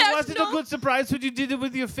 told you it There's wasn't no- a good surprise when you did it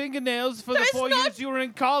with your fingernails for the There's 4 not- years you were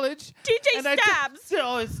in college. DJ And I Stabs.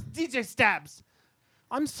 oh, it's DJ Stabs.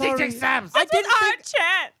 I'm sorry. DJ Stabs. This was our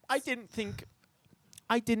chance.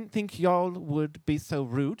 I didn't think y'all would be so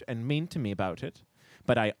rude and mean to me about it,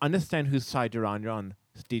 but I understand whose side you're on. You're on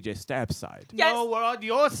DJ Stab's side. Yes. No, we're on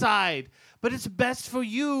your side. But it's best for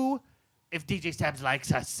you if DJ Stabs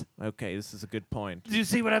likes us. Okay, this is a good point. Do you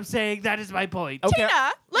see what I'm saying? That is my point. Okay. Tina,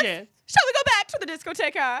 Yeah. shall we go back to the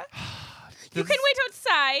discoteca? You can wait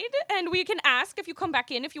outside, and we can ask if you come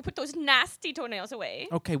back in if you put those nasty toenails away.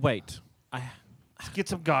 Okay, wait. Let's get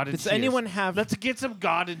some garden Does shears. anyone have? Let's get some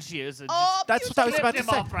garden shears. And Oh, That's what I was Flip about to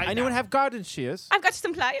them say. off right Anyone now. have garden shears? I've got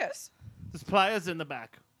some pliers. there's pliers in the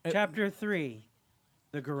back. Chapter 3,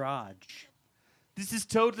 the garage. This is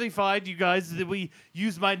totally fine, you guys. That we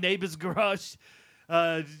use my neighbor's garage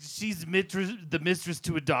She's the mistress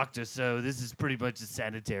to a doctor, so this is pretty much a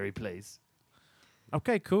sanitary place.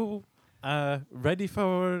 Okay, cool. Ready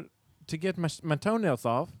to get my toenails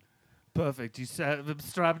off. Perfect. You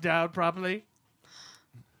strap down properly?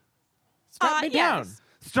 Strap me down. Yes.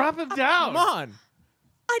 Strap him down. Come on.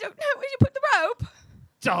 I don't know where you put the rope.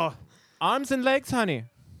 Oh, Arms and legs, honey.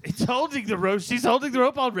 it's holding the rope. She's holding the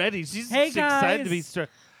rope already. She's Hey, excited to be guys.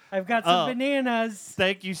 strapped. I've got some Oh. bananas.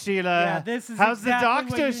 Thank you, Sheila. Yeah, this is How's exactly the what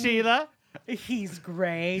doctor, you need. Sheila? He's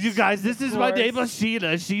great. You guys, this Of is my course. neighbor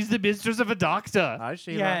Sheila. She's the mistress of a doctor. Hi,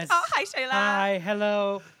 Sheila. Yes. Oh, hi, Shayla. Hi,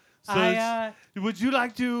 hello. So I, would you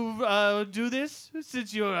like to do this?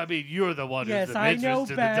 Since you're the one Yes, who's the I mistress know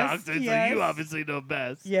to best, the doctor, so yes. you obviously know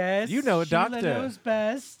best. yes. You know a Sheila doctor. knows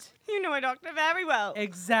best. You know a doctor very well.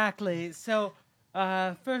 Exactly. So,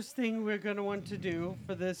 first thing we're going to want to do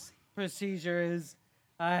for this procedure is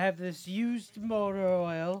I have this used motor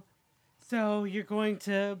oil. So, you're going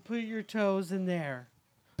to put your toes in there.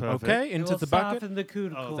 Okay, It into will the bucket. soften the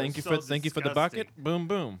cuticles. Oh, Thank you so for the bucket. disgusting. Boom,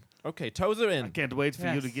 boom. Okay, toes are I in. can't wait for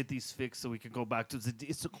you to Yes. get these fixed so we can go back to the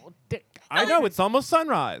discotheque. I know it's almost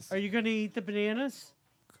sunrise. Are you going to eat the bananas?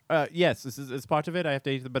 Yes, this is part of it. I have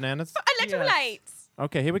to eat the bananas. Electrolytes.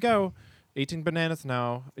 Okay, here we go. Eating bananas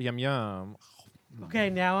now. Yum yum. Okay,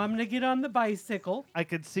 now I'm going to get on the bicycle. I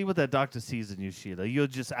can see what that doctor sees in you, Sheila. You're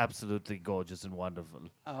just absolutely gorgeous and wonderful.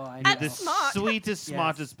 Oh, I And know. The smart. sweetest, Yes.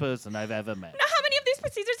 smartest person I've ever met. Now, how many of these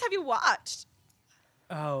procedures have you watched?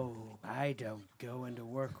 Oh, I don't go into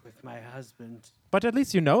work with my husband. But at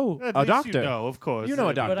least you know At a least doctor. You know, of course. You know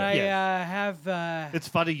a doctor. But I Yes. have. It's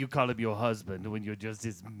funny you call him your husband when you're just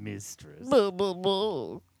his mistress.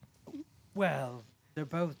 Well, they're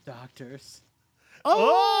both doctors.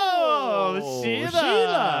 Oh, Sheila.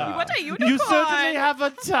 Sheila. What are you You certainly have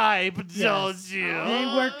a type, don't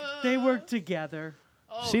you? They work together.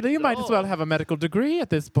 Sheila, you might as well have a medical degree at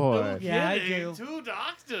this point. Yeah, I Kidding. do. 2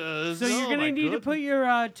 doctors. So you're Oh, gonna my need to goodness. put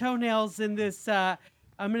your toenails in this. I'm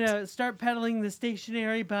gonna start pedaling the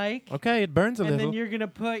stationary bike, Okay, it burns a and little. then you're gonna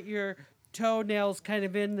put your toenails kind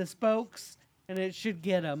of in the spokes, and it should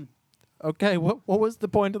get them. Okay, what was the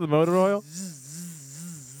point of the motor oil?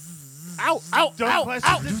 Ow, ow, don't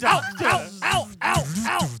question the doctor.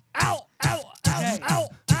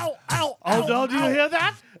 Oh no, do you hear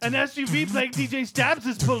that? An SUV playing DJ Stabs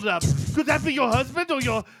is pulled up. Could that be your husband or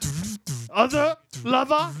your other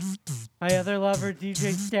lover? My other lover,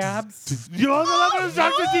 DJ Stabs. Your other lover is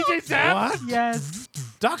Dr. DJ Stabs? What? Yes.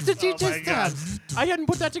 Dr. Oh my TJ God. Stabs. I hadn't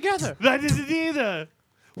put that together. That isn't either.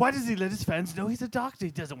 Why does he let his fans know he's a doctor?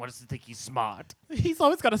 He doesn't want us to think he's smart. He's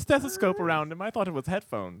always got a stethoscope around him. I thought it was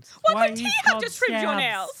headphones. Why Why couldn't he he's have called just trimmed your Stabs.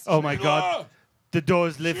 nails? Oh my God. The door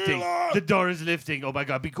is lifting. The door is lifting. Oh my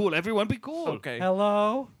God. Be cool. Everyone be cool. Okay.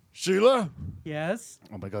 Hello. Sheila, Yes.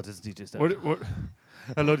 Oh my God. This is DJ Stabs. what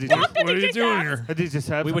Hello, DJ. what are you doing here? DJ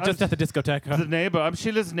Stabs. We were just at the discotheque. the neighbor. I'm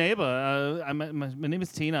Sheila's neighbor. My name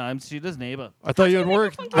is Tina. I'm Sheila's neighbor. I thought you had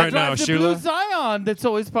work I right now, Drive the blue Sheila. Zion that's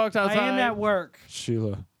always parked outside. I am at work.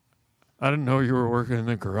 Sheila, I didn't know you were working in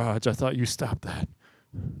the garage. I thought you stopped that.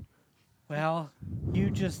 Well,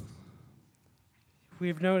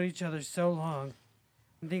 we've known each other so long,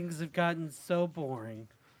 and things have gotten so boring.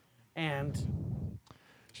 And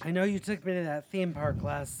I know you took me to that theme park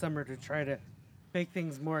last summer to try to make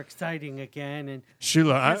things more exciting again, and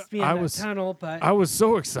Sheila, test me in I that was tunnel, but I was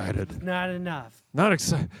so excited. not enough. Not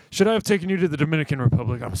excited. Should I have taken you to the Dominican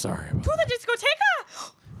Republic? I'm sorry. To the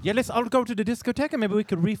discoteca? Yeah, let's all go to the discotheque and maybe we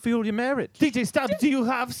could refuel your marriage. DJ Stabs, do you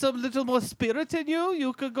have some little more spirit in you?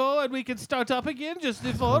 You could go and we can start up again, just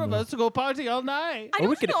the 4 of us to go party all night. I Or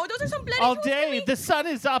we don't could- know. Those are some bloody All rules to day. me. The sun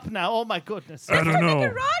is up now. Oh my goodness. I don't Turn the know.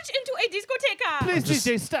 garage into a discoteca. Please, just-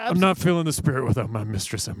 DJ Stabs. I'm not feeling the spirit without my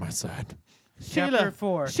mistress at my side. Sheila, Chapter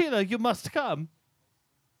 4. Sheila, you must come.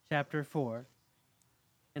 Chapter 4.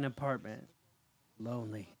 An apartment.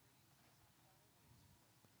 Lonely.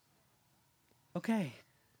 Okay.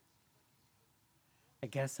 I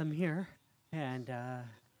guess I'm here. And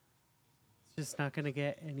it's just not going to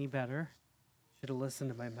get any better. Should have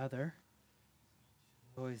listened to my mother.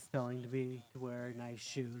 Always telling me to wear nice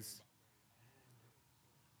shoes.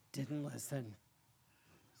 Didn't listen.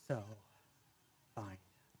 So, fine.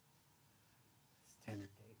 Standard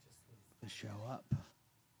day just needs to show up.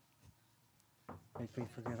 Make me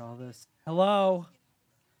forget all this. Hello?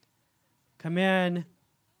 Come in.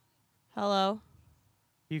 Hello,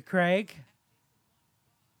 You Craig?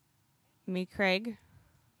 me, Craig.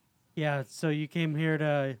 Yeah, so you came here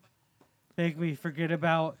to make me forget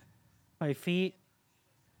about my feet?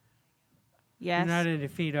 Yes. You're not into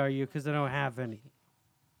feet, are you? Because I don't have any.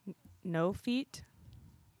 No feet.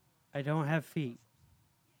 I don't have feet.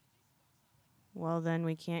 Well, then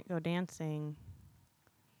we can't go dancing.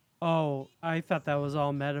 Oh, I thought that was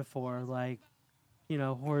all metaphor, like,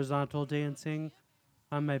 horizontal dancing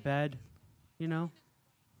on my bed,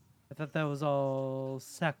 I thought that was all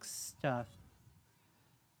sex stuff.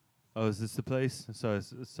 Oh, is this the place? I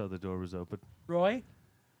saw the door was open. Roy?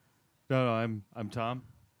 No, I'm Tom.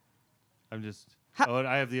 I'm just. Oh, and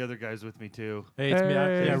I have the other guys with me too. Hey, it's me.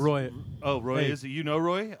 Hey. Yeah, Roy. Oh, Roy Hey. is it? You know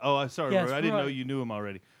Roy? Oh, I'm sorry, Yes, Roy. I didn't know Roy. you knew him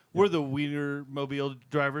already. We're the Wiener Mobile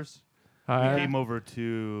drivers. We Hi. came over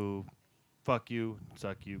to fuck you,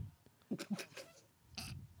 suck you.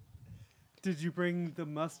 Did you bring the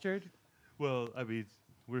mustard? Well, I mean,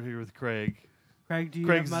 we're here with Craig. Craig, do you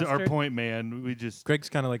Craig's have mustard? our point man. We just. Greg's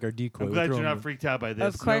kind of like our decoy. I'm We glad throw you're him not freaked out by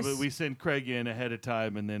this. Of course. No, but we send Craig in ahead of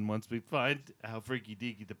time, and then once we find how freaky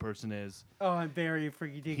deaky the person is, Oh, I'm very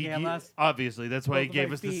freaky deaky. I lost obviously that's why he both of gave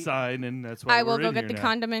my us the feet. sign, and that's why I will we're go in get here the now.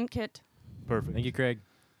 condiment kit. Perfect. Thank you, Craig.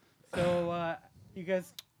 So, you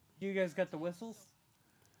guys got the whistles?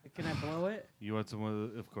 Can I blow it? You want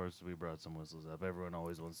some? Of course, we brought some whistles up. Everyone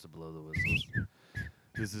always wants to blow the whistles.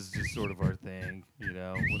 This is just sort of our thing,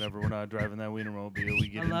 Whenever we're not driving that Wienermobile, we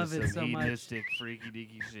get I love into it some so much. hedonistic, freaky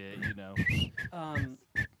deaky shit,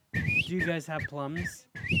 Do you guys have plums?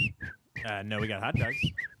 No, we got hot dogs.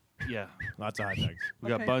 Yeah, Lots of hot dogs. we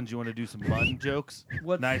got Okay. buns. You want to do some bun jokes?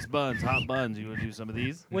 What's Nice buns, hot buns. You want to do some of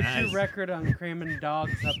these? What's your Nice. record on cramming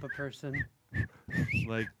dogs up a person?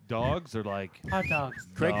 Like dogs or like? Hot dogs.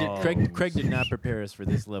 Craig Dogs. did not prepare us for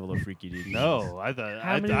this level of freaky deaky. No, I thought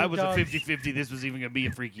How many I was dogs- a 50-50. This was even gonna be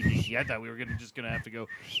a freaky deaky. I thought we were just gonna have to go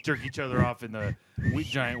jerk each other off in the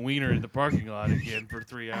giant wiener in the parking lot again for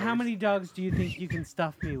 3 hours. How many dogs do you think you can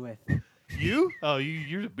stuff me with? You? Oh,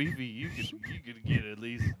 you're the beefy. You could get at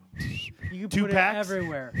least You can 2 put packs? it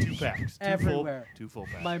everywhere. 2 packs. Everywhere. Two full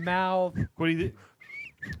packs. My mouth. What do you think?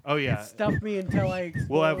 Oh yeah. Stuff me until I explode.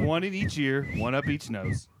 We'll have one in each ear, one up each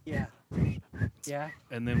nose, Yeah. Yeah.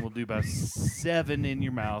 and then we'll do about 7 in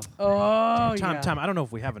your mouth. Oh, Tom, yeah. Tom, I don't know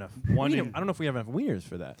if we have enough. One wiener- in- I don't know if we have enough wieners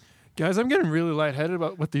for that. Guys, I'm getting really lightheaded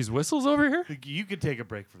with these whistles over here. You could take a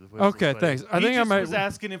break for the whistle. Okay, thanks. I think I might- was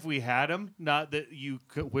asking if we had them, not that you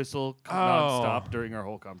could whistle Oh. nonstop during our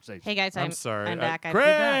whole conversation. Hey guys, I'm sorry. I'm back.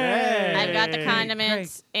 Craig! I've got the Hey.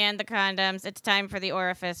 condiments and the condoms. It's time for the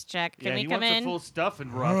orifice check. Can Yeah, we he come wants in? a full stuff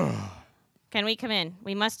and rough. Can we come in?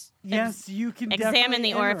 We must Yes, you can examine definitely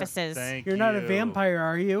the enter. orifices. Thank You're you. not a vampire,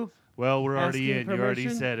 are you? Well, we're already Asking in. You already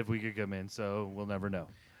permission? said if we could come in, so we'll never know.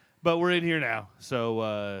 But we're in here now,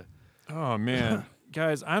 so Oh man,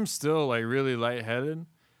 guys, I'm still like really lightheaded.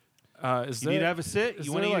 Is you there, need to have a sit. is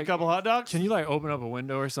You want to there, eat like- a couple hot dogs? Can you like open up a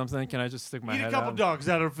window or something? Can I just stick my eat a head couple out? dogs?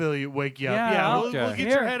 That'll wake you up. Yeah, Yeah, I'll- we'll get Okay. your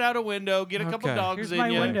Here. head out a window. Get a couple Okay. dogs Here's in my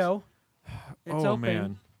you. window. It's Oh open.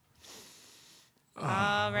 man.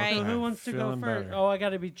 All right. So Okay. who wants to go Feeling first? better. Oh, I got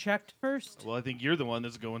to be checked first. Well, I think you're the one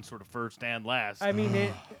that's going sort of first and last. I mean,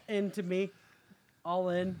 it into me, all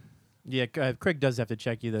in. Yeah, Craig does have to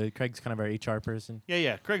check you. Though Craig's kind of our HR person.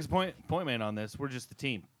 yeah. Craig's point man on this. We're just the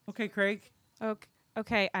team. Okay, Craig.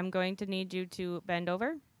 Okay, I'm going to need you to bend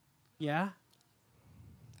over. Yeah.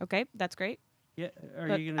 Okay, that's great. Yeah. Are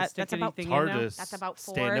But, you gonna stick that's about- It's anything hard in now? to That's about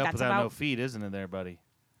stand four. up That's without no about- feet, isn't it, there, buddy?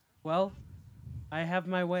 Well, I have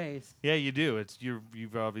my ways. Yeah, you do.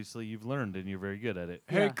 You've obviously learned and you're very good at it.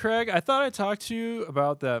 Hey Yeah. Craig, I thought I talked to you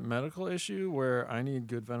about that medical issue where I need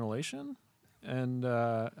good ventilation, and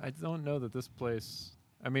I don't know that this place.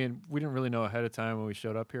 I mean, we didn't really know ahead of time when we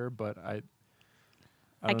showed up here, but I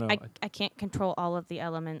don't know. I can't control all of the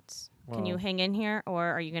elements. Can you Well- hang in here, or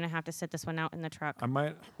are you going to have to sit this one out in the truck? I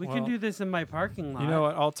might. We well, can do this in my parking lot. You know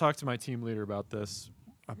what? I'll talk to my team leader about this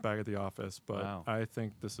back at the office, but Wow. I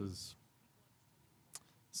think this is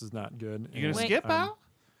not good. You gonna and Wait. skip I'm- out?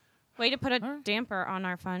 Way to put a Alright. damper on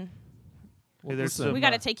our fun. Hey, there's listen, some, We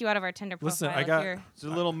got to take you out of our Tinder profile. listen, I if got- you're-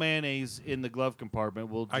 There's a little mayonnaise in the glove compartment.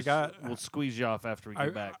 We'll we'll squeeze you off after we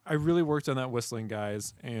get back. I really worked on that whistling,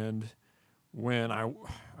 guys, and when I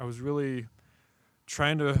was really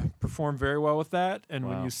trying to perform very well with that, and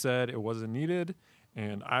when Wow. you said it wasn't needed,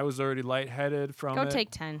 and I was already lightheaded from Go it.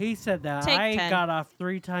 take 10. He said that. Take I 10. got off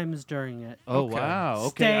 3 times during it. Oh Okay. wow.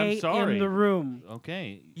 Okay, Stay I'm sorry. in the room.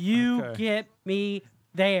 Okay. You Okay. get me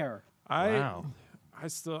there. Wow. I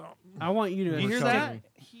still. I want you to. You hear Recovery.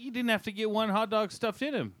 that? He didn't have to get one hot dog stuffed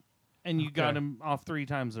in him, and you got Okay. him off 3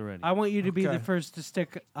 times already. I want you to be the Okay. first to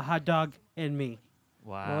stick a hot dog in me.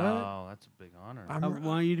 Wow, that's a big honor. I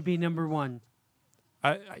want you to be number 1.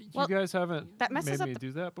 Well, you guys haven't that messes made up me the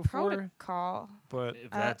do that before, Protocol. but if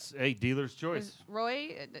that's dealer's choice. Is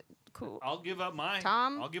Roy cool? I'll give up mine.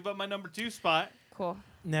 Tom? I'll give up my number 2 spot. Cool.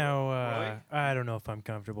 Now, Roy? I don't know if I'm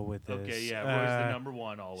comfortable with this. Okay, yeah. Roy's the number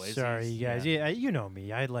one always. Sorry, He's- you guys. Yeah, you know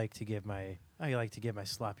me. I like to give my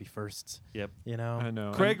sloppy firsts. Yep. You know. I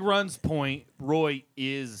know. Craig runs point. Roy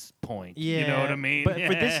is point. Yeah. You know what I mean? But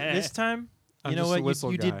for this time, I'm you know just a what?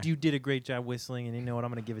 whistle You guy. did a great job whistling, and you know what?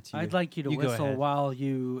 I'm gonna give it to you. I'd like you to You go whistle ahead. while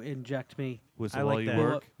you inject me. Whistle I while like you that.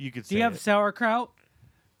 work. You could say Do you have it. sauerkraut?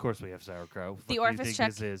 Of course we have sauerkraut. What The do you orifice think check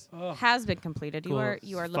this is? Oh, has been completed. Cool.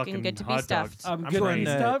 You are looking Fucking good to be hot stuffed. dogs. I'm I'm good to going be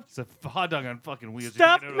to- stuffed. It's a hot dog on fucking wheels.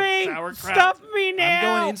 Stuff You know, me! sauerkraut. Stuff me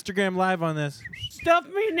now! I'm going Instagram live on this. Stuff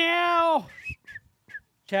me now!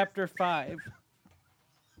 Chapter 5.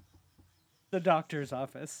 The doctor's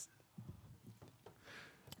office.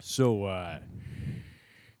 So,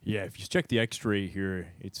 yeah, if you check the X-ray here,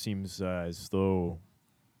 it seems as though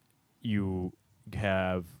you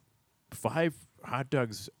have 5 hot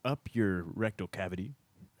dogs up your rectal cavity.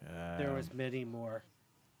 There was many more.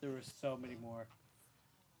 There was so many more.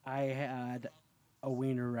 I had a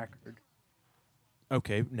wiener record.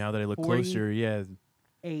 Okay, now that I look 40. closer, yeah.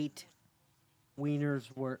 8 wieners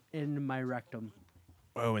were in my rectum.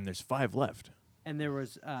 Oh, and there's 5 left. And there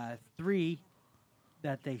was 3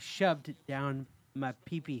 that they shoved down my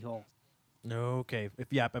pee-pee hole. Okay. If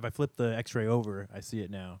I flip the X-ray over, I see it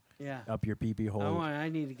now. Yeah. Up your pee-pee hole. I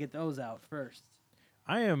need to get those out first.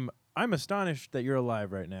 I'm astonished that you're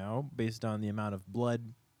alive right now, based on the amount of blood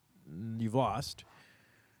you've lost.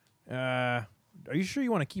 Are you sure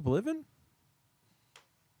you want to keep living?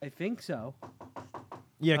 I think so.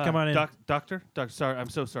 Yeah, come on in. Doctor, sorry, I'm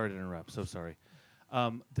so sorry to interrupt. So sorry.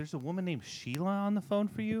 There's a woman named Sheila on the phone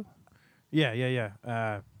for you. Yeah.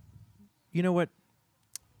 You know what?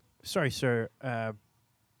 Sorry, sir. I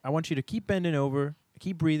want you to keep bending over,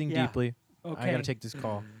 keep breathing Yeah. deeply. Okay. I gotta take this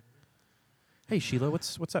call. Hey, Sheila,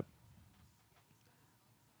 what's up?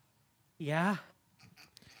 Yeah.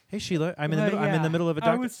 Hey, Sheila, I'm in Well, the middle. I'm in the yeah, middle of a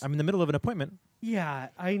I doc. was- I'm in the middle of an appointment. Yeah,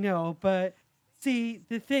 I know, but see,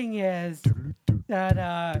 the thing is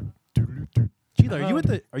that Sheila, are you at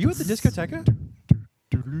the discoteca?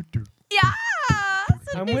 Yeah.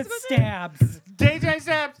 I'm with Stabs, DJ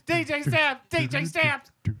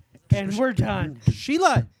Stabs. and we're done.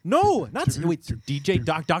 Sheila, no, not wait. Dr.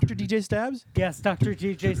 DJ Stabs. Yes, Dr.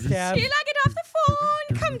 DJ Stabs. Sheila, get off the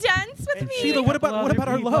phone. Come dance with me. Sheila, what about Love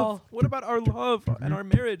our people. love? What about our love and our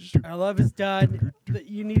marriage? Our love is done.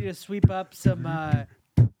 You need to sweep up some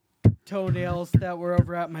toenails that were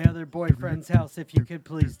over at my other boyfriend's house. If you could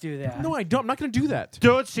please do that. No, I don't. I'm not going to do that.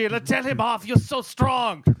 Do it, Sheila. Tell him off. You're so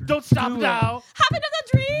strong. Don't stop Do it. now. Have another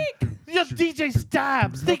drink. You're DJ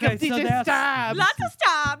Stabs. Think Okay, of so DJ that's- Stabs. Lots of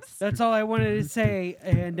stabs. That's all I wanted to say.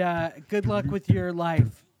 And good luck with your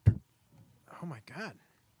life. Oh my God.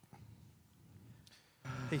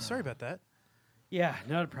 Hey, sorry about that. Yeah,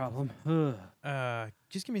 not a problem. Ugh.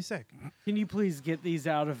 Just give me a sec. Can you please get these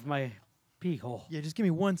out of my pee hole? Yeah, just give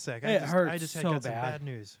me 1 sec. It I hurts just so got some bad. bad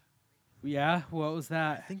news. Yeah, what was I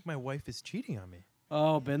that? think my wife is cheating on me.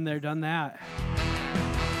 Oh, been there, done that.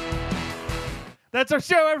 That's our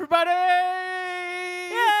show, everybody.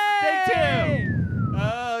 Day 2.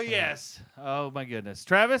 Oh yes. Oh my goodness.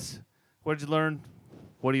 Travis, what did you learn?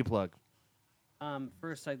 What do you plug?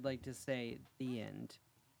 First, I'd like to say the end.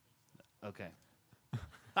 Okay.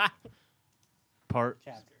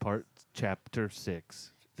 Chapter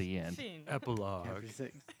 6. The end. Epilogue. Chapter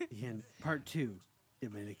 6, the end. Part 2,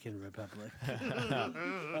 Dominican Republic.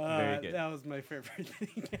 Very good. That was my favorite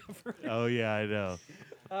thing ever. Oh yeah, I know.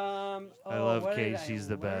 I love what Kate. did I She's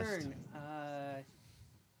the best. learn?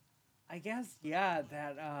 I guess, yeah,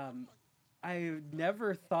 that I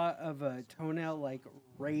never thought of a toenail like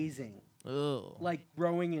raising, Oh, like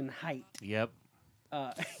growing in height. Yep.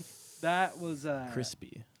 That was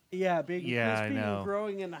crispy. yeah, big, Yeah, I crispy know. and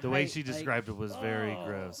growing in height. The way she like, described it was very oh,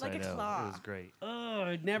 gross. like I a know. claw. It was great. Oh,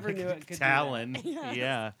 I never knew it could Talon. do Yes.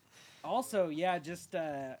 Yeah. that. Also, yeah, just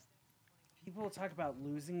people talk about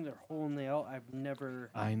losing their whole nail. I've never.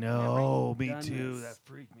 I know. Me done too. this. That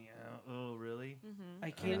freaked me out. Oh, really? I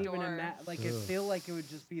can't even imagine. Like, I feel like it would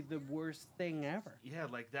just be the worst thing ever. Yeah,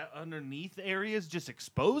 like that underneath area is just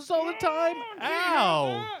exposed all the time.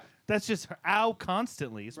 Ow! That's just ow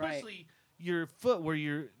constantly. Especially your foot where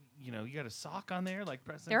you got a sock on there, like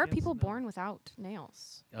pressing. There are against people the- born without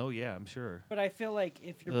nails. Oh yeah, I'm sure. But I feel like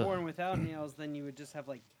if you're Ugh. born without nails, then you would just have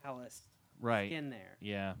like calloused Right. skin there.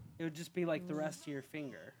 Yeah. It would just be like the rest of your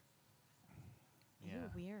finger. Yeah. Ooh,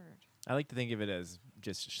 weird. I like to think of it as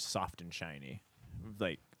just soft and shiny,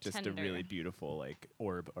 like just Tender. a really beautiful like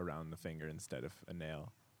orb around the finger instead of a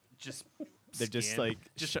nail. Just. They're just skin. like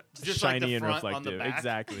just like shiny the and front on the reflective. back.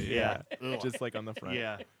 Exactly. Yeah. Yeah. Ugh. Just like on the front.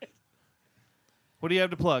 Yeah. What do you have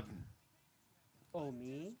to plug? Oh,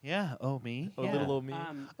 me? Yeah. Oh, me. Oh, yeah. little old me.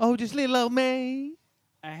 Oh, just little old me.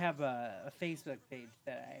 I have a Facebook page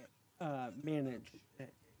that I manage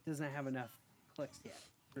that doesn't have enough clicks yet.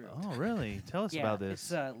 Through. Oh, really? Tell us yeah, about this.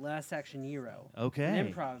 It's Last Action Hero. Okay.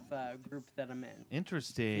 An improv group that I'm in.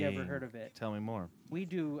 Interesting. You ever heard of it? Tell me more. We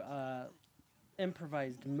do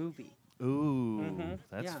improvised movie. Ooh,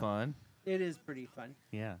 that's yeah. fun. It is pretty fun.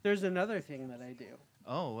 Yeah. There's another thing that I do.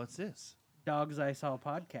 Oh, what's this? Dogs I Saw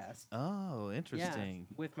podcast. Oh, interesting.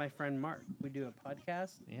 Yeah, with my friend Mark. We do a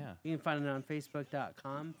podcast. Yeah. You can find it on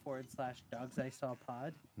Facebook.com/Dogs I Saw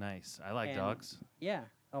Pod. Nice. I like And dogs. Yeah.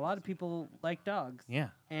 A lot of people like dogs. Yeah.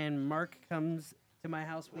 And Mark comes to my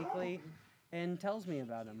house weekly and tells me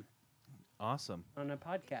about him Awesome. on a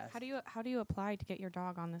podcast. How do you apply to get your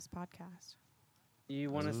dog on this podcast? You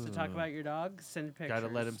want us to talk Ooh. about your dog? Send pictures.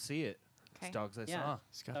 Gotta let him see it. Okay. It's dogs I Yeah. saw.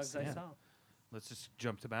 He's got Dogs Yeah. I saw. Let's just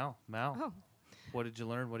jump to Mal. Mal, Oh. what did you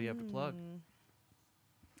learn? What do you have to plug?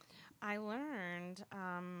 I learned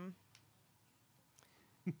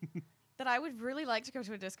that I would really like to go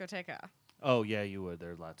to a discoteca. Oh, yeah, you would.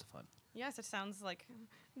 They're lots of fun. Yes, it sounds like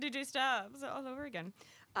DJ Stabs all over again.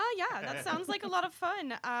 Yeah, that sounds like a lot of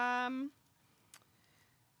fun. I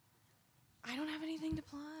don't have anything to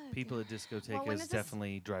plug. People at when discotecas is this?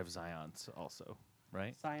 definitely drive Zions also,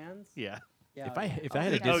 right? Scions? Yeah. Yeah. If I okay.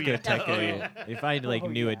 had a Oh, yeah. discoteca, Oh, yeah. if I like Oh,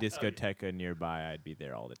 knew a yeah. discoteca nearby, I'd be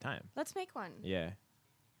there all the time. Let's make one. Yeah.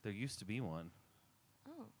 There used to be one.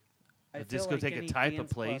 Oh. I A feel like discoteca any type dance of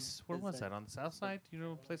place. club Where is was a- that? On the south side? Do you know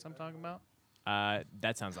what place I'm talking about?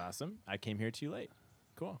 That sounds awesome. I came here too late.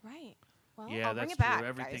 Cool. Right. Well, yeah, I'll that's bring it true. back,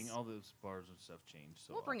 Everything, guys. all those bars and stuff changed.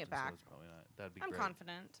 So We'll bring it often, so back. it's probably not. That'd be I'm great.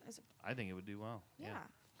 confident. I think it would do well. Yeah.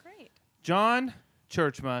 Great. John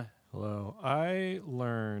Churchma. Hello. I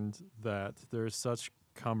learned that there's such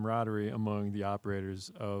camaraderie among the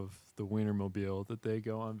operators of the Wienermobile that they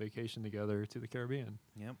go on vacation together to the Caribbean,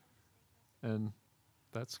 Yep. and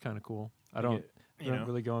that's kind of cool. I You don't, get- I you don't know.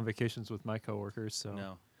 really go on vacations with my coworkers, so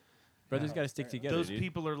No. Brothers Yeah. got to stick together. Those dude.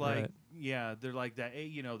 people are like, Right. yeah, they're like that.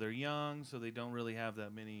 You know, they're young, so they don't really have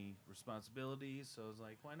that many responsibilities. So it's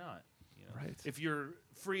like, why not? You know, Right. if you're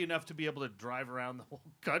free enough to be able to drive around the whole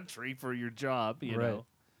country for your job, you Right. know.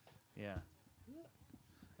 Yeah.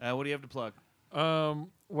 What do you have to plug?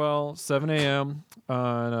 Well, 7 a.m.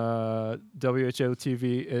 on WHO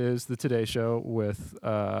TV is the Today Show with,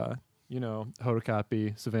 Hoda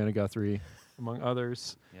Kotb, Savannah Guthrie, among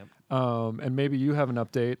others. Yep. And maybe you have an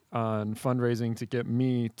update on fundraising to get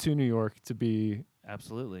me to New York to be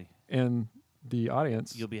Absolutely. in the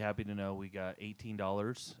audience. You'll be happy to know we got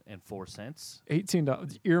 $18.04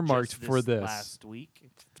 $18 earmarked just for this, last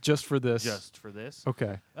week, just for this. just for this.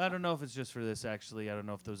 Okay. I don't know if it's just for this. Actually, I don't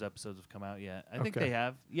know if those episodes have come out yet. I think Okay. they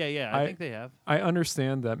have. Yeah, I think they have. I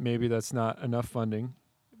understand that maybe that's not enough funding.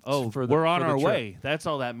 Oh, for the- we're on for the our trip. way. That's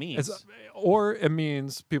all that means. Or it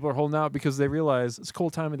means people are holding out because they realize it's a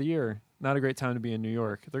cold time of the year. Not a great time to be in New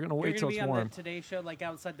York. They're going to You're wait gonna till be it's on warm. the Today Show, like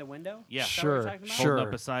outside the window. Yeah. Is that what you're Sure, talking about? sure. Holding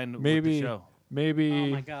up a sign with Maybe- the show. Maybe Oh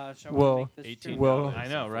my gosh! I well, wanna make this 18 trip. well- I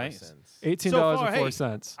know, right? $18 So and far, 4 hey,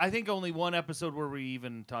 cents. I think only one episode where we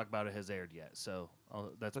even talk about it has aired yet. So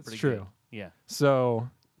that's pretty true. good. Yeah. So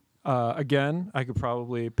again, I could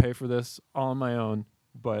probably pay for this all on my own,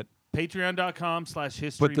 but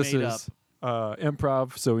Patreon.com/history but this made is up.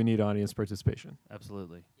 improv, so we need audience participation.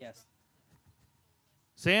 Absolutely. Yes.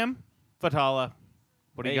 Sam Fatala,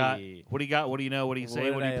 what do you got? Hey. What do you got? What do you know? What do you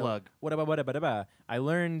say? What do you plug? What about? I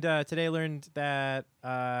learned today. I learned that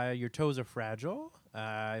your toes are fragile.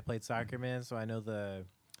 I played soccer, man, so I know the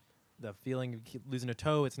feeling of losing a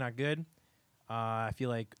toe. It's not good. I feel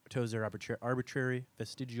like toes are arbitrary,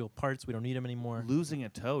 vestigial parts. We don't need them anymore. Losing a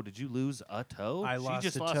toe. Did you lose a toe? I she lost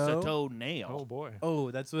just a lost toe. a toenail. boy.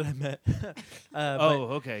 Oh, that's what I meant. Oh,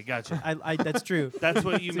 okay, gotcha. I that's true. That's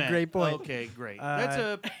what you It's a meant. great point. Okay, great. That's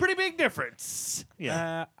a pretty big difference.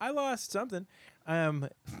 Yeah. I lost something.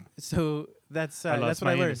 So that's I lost that's what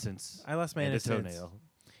my I learned. innocence. I lost my and innocence. a toenail.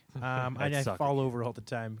 I That's soccer fall game. over all the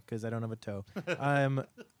time because I don't have a toe.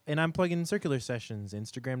 And I'm plugging Circular Sessions,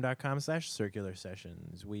 Instagram.com/Circular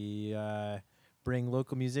Sessions. We bring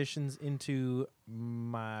local musicians into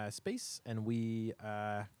my space, and we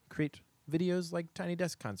create videos like Tiny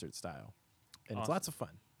Desk concert style. And it's Awesome. lots of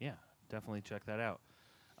fun. Yeah, definitely check that out.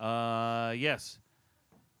 Yes.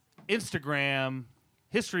 Instagram,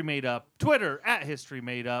 History Made Up. Twitter, @History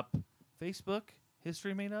Made Up. Facebook,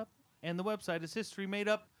 History Made Up. And the website is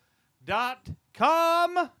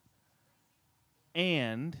historymadeup.com.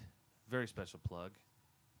 And, very special plug,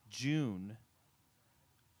 June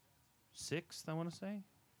 6th, I want to say,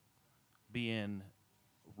 be in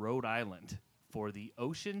Rhode Island for the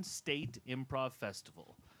Ocean State Improv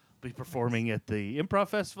Festival. be performing at the Improv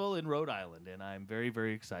Festival in Rhode Island, and I'm very,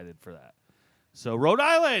 very excited for that. So, Rhode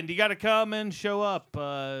Island, you got to come and show up,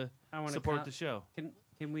 I want support the show.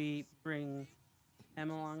 Can we bring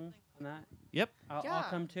Em along on that? Yep, I'll Yeah.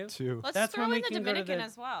 come too. Two. Let's That's throw when in we the can go to Dominican the-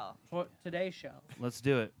 as well. For today's show let's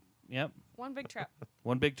do it. Yep, One big trip.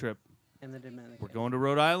 one big trip. in the Dominican. We're going to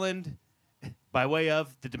Rhode Island by way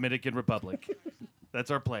of the Dominican Republic.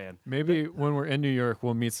 That's our plan. Maybe when we're in New York,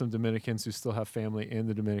 we'll meet some Dominicans who still have family in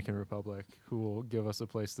the Dominican Republic who will give us a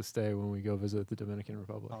place to stay when we go visit the Dominican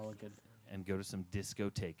Republic. All good. And go to some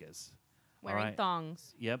discotecas. All Wearing right.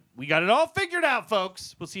 thongs. Yep, we got it all figured out,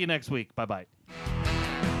 folks. We'll see you next week. Bye-bye.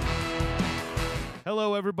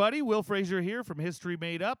 Hello, everybody. Will Frazier here from History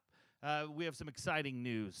Made Up. We have some exciting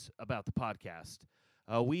news about the podcast.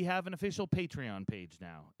 We have an official Patreon page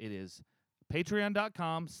now. It is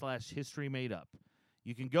patreon.com/historymadeup.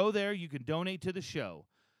 You can go there. You can donate to the show.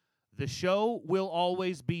 The show will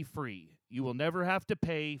always be free. You will never have to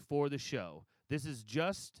pay for the show. This is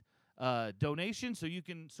just donation, so you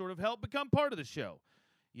can sort of help become part of the show.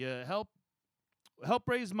 You help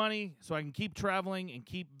raise money so I can keep traveling and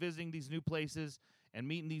keep visiting these new places and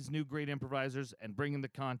meeting these new great improvisers and bringing the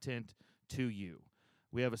content to you.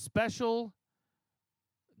 We have a special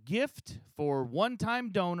gift for one-time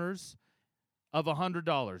donors of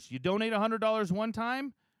 $100. You donate $100 one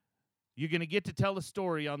time, you're going to get to tell a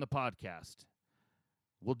story on the podcast.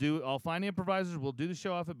 I'll find the improvisers, we'll do the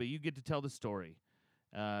show off it, but you get to tell the story.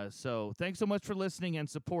 So thanks so much for listening and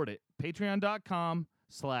support it.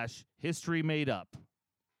 Patreon.com/historymadeup.